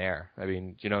anyone there. I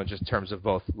mean, just in terms of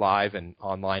both live and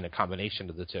online, a combination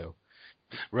of the two.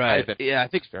 Right. I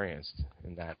think experienced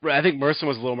in that. Right. I think Merson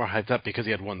was a little more hyped up because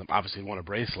he had obviously won a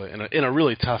bracelet in a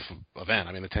really tough event.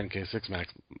 I mean, the 10K 6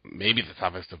 max, maybe the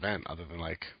toughest event other than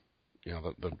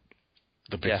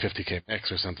the big 50K mix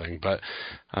or something. But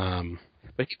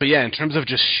yeah, in terms of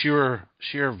just sheer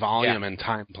volume and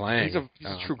time playing, he's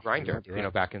a true grinder.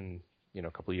 Back in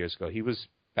a couple of years ago. He was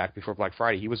back before Black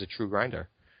Friday. He was a true grinder.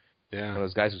 Yeah. One of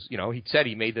those guys was, he said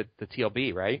he made the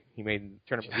TLB, right? He made the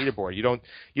tournament leaderboard.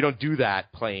 You don't do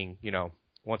that playing,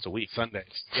 once a week. Sundays.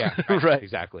 Yeah, right.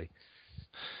 Exactly.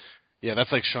 Yeah,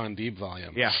 that's like Sean Deeb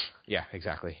volume. Yeah,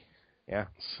 exactly. Yeah.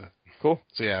 So, cool.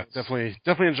 So yeah, definitely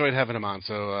enjoyed having him on.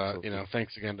 So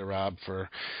thanks again to Rob for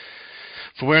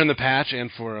wearing the patch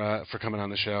and for coming on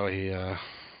the show. He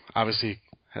obviously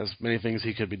has many things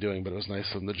he could be doing, but it was nice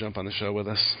of him to jump on the show with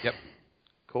us. Yep.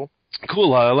 Cool.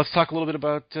 Let's talk a little bit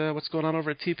about what's going on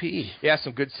over at TPE. Yeah,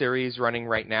 some good series running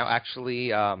right now. Actually,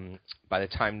 by the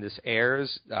time this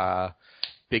airs,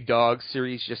 Big Dog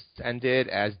series just ended,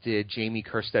 as did Jamie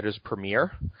Kerstetter's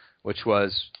premiere, which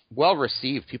was well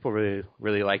received. People really,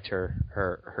 really liked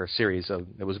her series.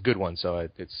 It was a good one, so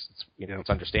it's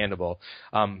understandable.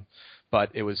 But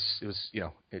it was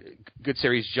good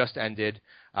series just ended.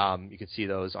 You can see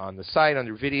those on the site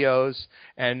under videos,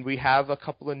 and we have a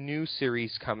couple of new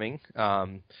series coming.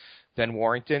 Ben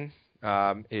Warrington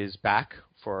is back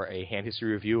for a hand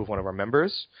history review of one of our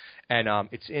members, and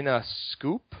it's in a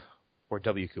scoop or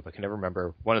W Coop. I can never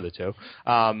remember, one of the two.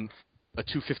 A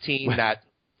 215 that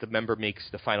the member makes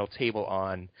the final table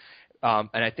on, and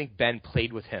I think Ben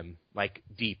played with him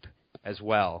deep as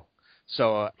well.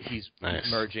 So he's nice.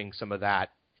 merging some of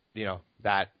that,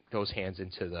 those hands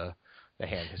into the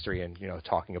hand history, and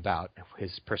talking about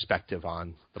his perspective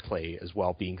on the play as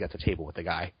well, being at the table with the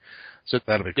guy. So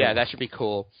that'll be cool. Yeah, that should be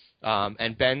cool.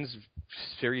 And Ben's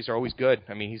series are always good.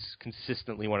 I mean, he's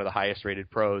consistently one of the highest rated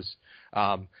pros,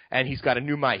 and he's got a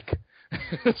new mic.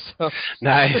 So,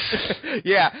 nice.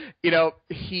 Yeah,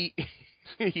 he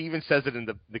even says it in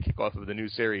the kickoff of the new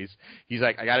series. He's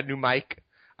like, I got a new mic.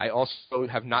 I also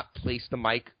have not placed the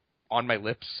mic on my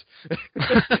lips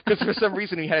because for some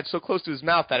reason he had it so close to his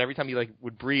mouth that every time he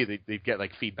would breathe, they'd get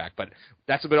feedback. But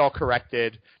that's been all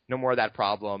corrected. No more of that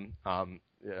problem.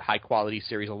 High quality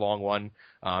series, a long one.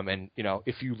 And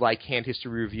if you like hand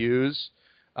history reviews,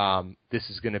 this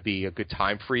is going to be a good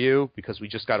time for you, because we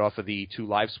just got off of the two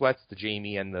live sweats, the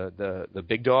Jamie and the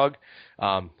Big Dog,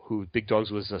 who Big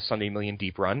Dog's was a Sunday Million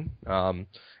Deep run,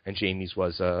 and Jamie's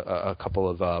was a couple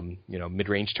of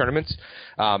mid-range tournaments.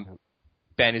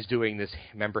 Ben is doing this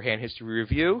member hand history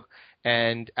review,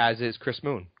 and as is Chris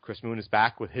Moon. Chris Moon is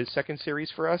back with his second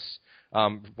series for us.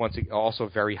 Also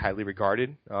very highly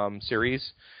regarded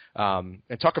series. And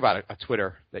talk about a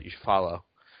Twitter that you should follow.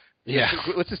 Yeah.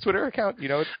 What's his Twitter account?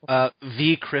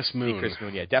 The Chris Moon. The Chris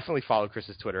Moon, yeah. Definitely follow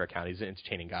Chris's Twitter account. He's an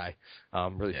entertaining guy.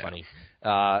 Really funny.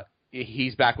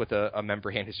 He's back with a member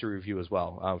hand history review as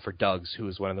well, for Doug's, who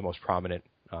is one of the most prominent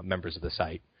members of the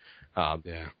site.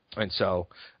 And so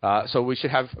we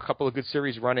should have a couple of good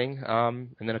series running, and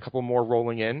then a couple more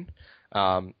rolling in.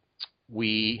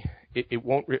 It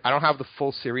won't. I don't have the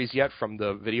full series yet from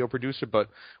the video producer, but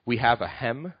we have a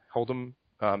Hold'em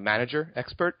manager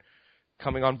expert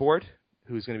coming on board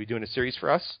who's going to be doing a series for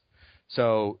us.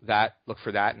 So look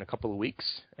for that in a couple of weeks.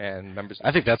 And members,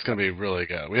 I think that's going to be really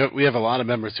good. We have a lot of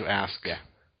members who ask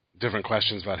different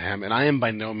questions about him, and I am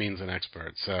by no means an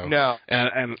expert. So no,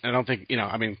 and I don't think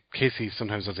Casey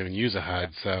sometimes doesn't even use a HUD.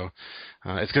 So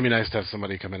it's going to be nice to have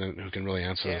somebody come in who can really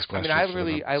answer those questions.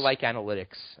 I like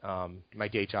analytics. My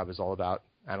day job is all about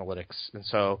analytics, and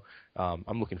so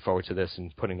I'm looking forward to this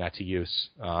and putting that to use.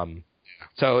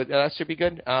 So that should be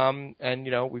good. And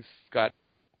we've got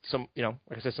some,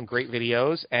 like I said, some great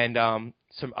videos, and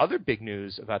some other big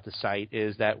news about the site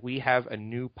is that we have a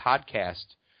new podcast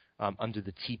under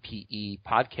the TPE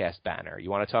podcast banner. You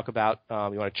want to talk about?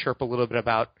 You want to chirp a little bit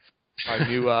about our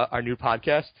new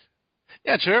podcast?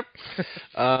 Yeah, chirp.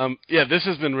 This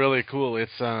has been really cool.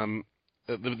 It's the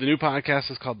new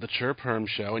podcast is called The Chirp Herm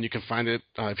Show, and you can find it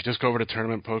if you just go over to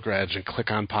Tournament Poker Edge and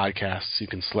click on podcasts. You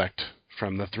can select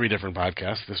from the 3 different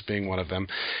podcasts, this being one of them.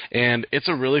 And it's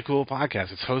a really cool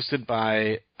podcast. It's hosted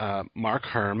by Mark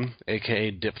Herm,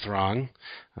 a.k.a. Dipthrong,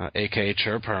 a.k.a.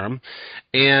 Chirp Herm.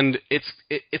 And it's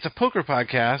a poker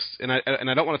podcast, and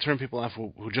I don't want to turn people off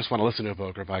who just want to listen to a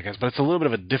poker podcast, but it's a little bit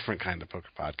of a different kind of poker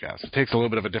podcast. It takes a little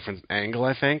bit of a different angle,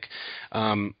 I think.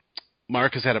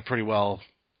 Mark has had a pretty well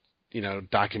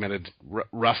documented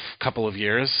rough couple of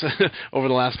years over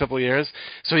the last couple of years.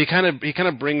 So he kind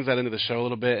of brings that into the show a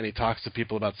little bit, and he talks to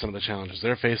people about some of the challenges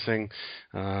they're facing.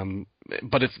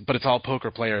 But it's all poker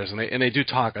players, and they do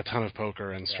talk a ton of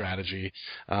poker and strategy.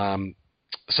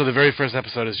 So the very first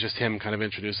episode is just him kind of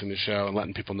introducing the show and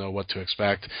letting people know what to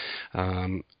expect.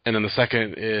 And then the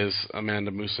second is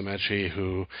Amanda Musumeci,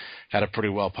 who had a pretty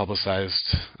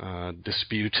well-publicized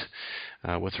dispute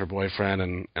with her boyfriend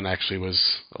and actually was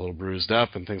a little bruised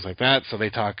up and things like that. So they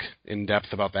talk in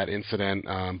depth about that incident,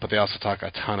 but they also talk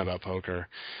a ton about poker.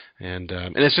 And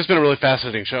it's just been a really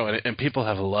fascinating show, and people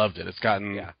have loved it. It's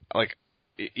gotten,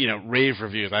 rave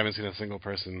reviews. I haven't seen a single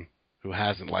person who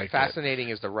hasn't liked Fascinating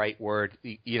is the right word.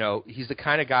 He's the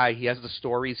kind of guy, he has the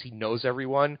stories, he knows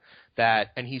everyone,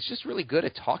 and he's just really good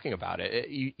at talking about it.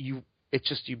 You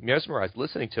mesmerize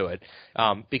listening to it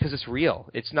because it's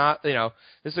real. It's not, this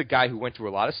is a guy who went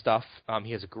through a lot of stuff.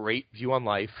 He has a great view on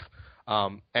life,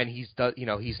 and he doesn't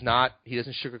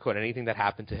sugarcoat anything that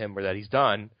happened to him or that he's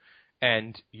done.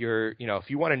 And if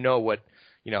you want to know what,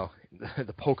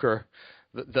 the poker,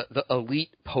 the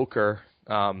elite poker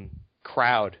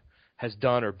crowd has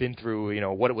done or been through,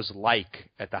 what it was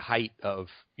like at the height of,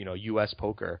 U.S.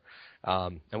 poker,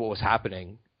 and what was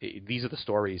happening. These are the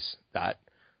stories that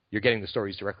you're getting, the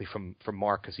stories directly from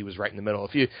Mark, because he was right in the middle.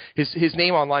 His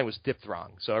name online was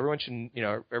Dipthrong, so everyone should,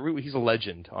 he's a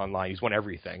legend online. He's won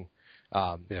everything.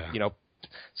 I've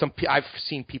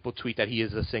seen people tweet that he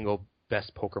is the single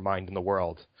best poker mind in the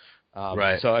world.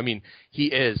 Right. So he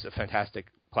is a fantastic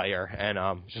player, and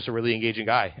just a really engaging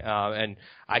guy. And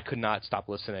I could not stop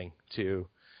listening to,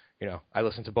 I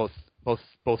listened to both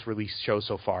release shows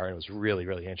so far, and it was really,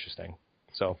 really interesting.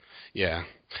 So yeah,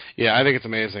 I think it's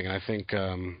amazing, and I think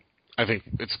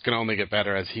it's going to only get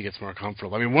better as he gets more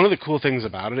comfortable. One of the cool things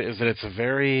about it is that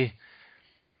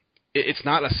it's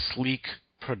not a sleek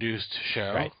produced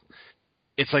show. Right.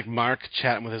 It's like Mark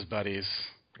chatting with his buddies.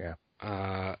 Yeah.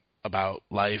 About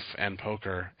life and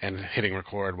poker and hitting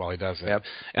record while he does it. Yep.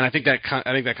 And I think that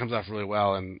comes off really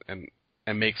well and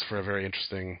makes for a very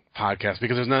interesting podcast,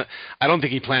 because I don't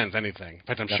think he plans anything. In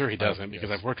fact, I'm sure he doesn't,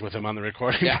 because I've worked with him on the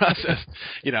recording process.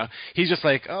 He's just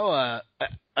like,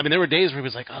 there were days where he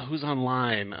was like, oh, who's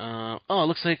online? It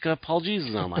looks like Paul G's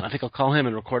is online. I think I'll call him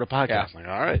and record a podcast. Yeah. I'm like,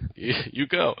 all right, you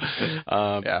go.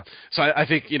 So I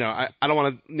think, I don't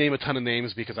want to name a ton of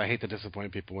names because I hate to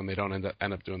disappoint people when they don't end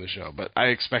up doing the show. But I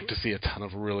expect to see a ton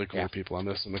of really cool people on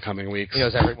this in the coming weeks. He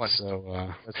knows everyone.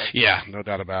 So, no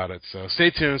doubt about it. So stay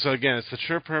tuned. So again, it's the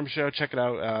Sure Perm Show. Check it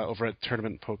out over at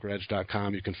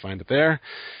tournamentpokeredge.com. You can find it there.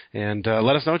 And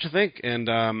let us know what you think.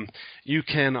 And you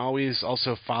can always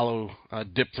also follow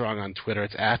Dipthrong on Twitter.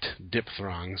 It's at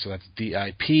Dipthrong, so that's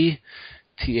DIPTHRONG,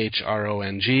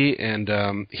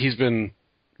 and he's been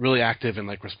really active in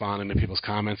responding to people's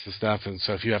comments and stuff. And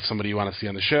so if you have somebody you want to see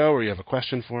on the show or you have a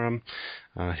question for him,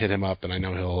 hit him up, and I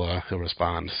know he'll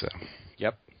respond. So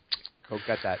yep, go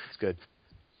get that. It's good.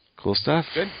 Cool stuff.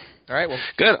 Good. All right. Well,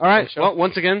 good. All right. Well,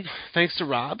 once again, thanks to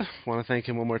Rob. I want to thank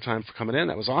him one more time for coming in.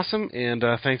 That was awesome. And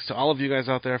thanks to all of you guys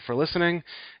out there for listening.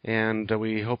 And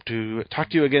we hope to talk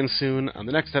to you again soon on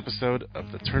the next episode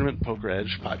of the Tournament Poker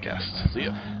Edge podcast. See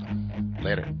ya.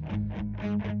 Later.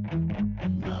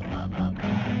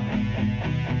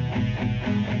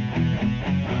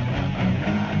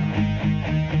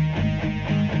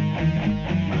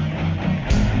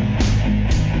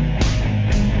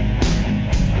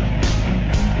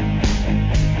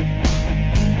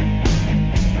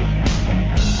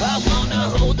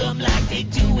 Like they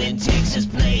do in Texas,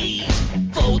 please.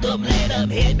 Fold them, let them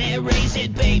hit me, raise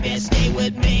it, baby, stay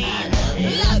with me.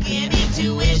 Log in,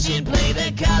 intuition, play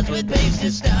the cards with babes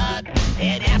to start.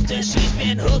 And after she's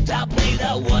been hooked, I'll play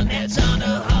the one that's on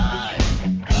her heart.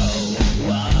 Oh,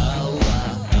 whoa,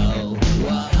 whoa,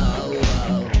 whoa,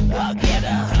 whoa. I'll get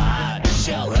her heart,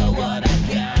 show her what I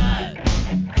got.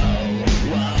 Oh,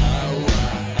 whoa,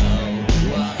 whoa,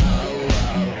 whoa,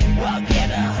 whoa. I'll get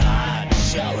her heart,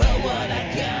 show her what I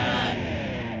got.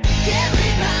 Carry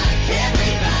by,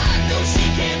 though she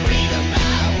can't read a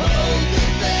mouth, hold the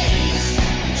face.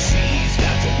 She's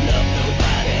got to love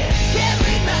nobody.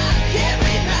 Carry by,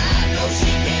 though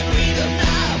she can't read a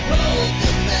mouth, hold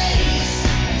the face.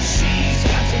 She's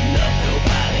got to love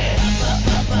nobody.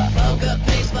 Poker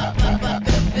face, poker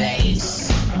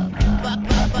face.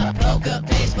 Poker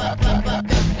face,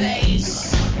 poker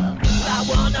face. I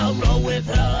wanna roll with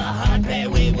her, a hard pair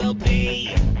we will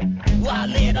be. While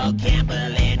little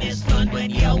gambling is fun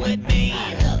when you're with me.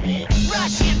 I love it.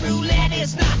 Russian roulette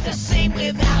is not the same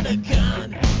without a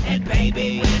gun. And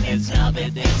baby, when it's love,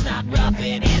 it's not rough,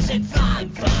 it isn't fun.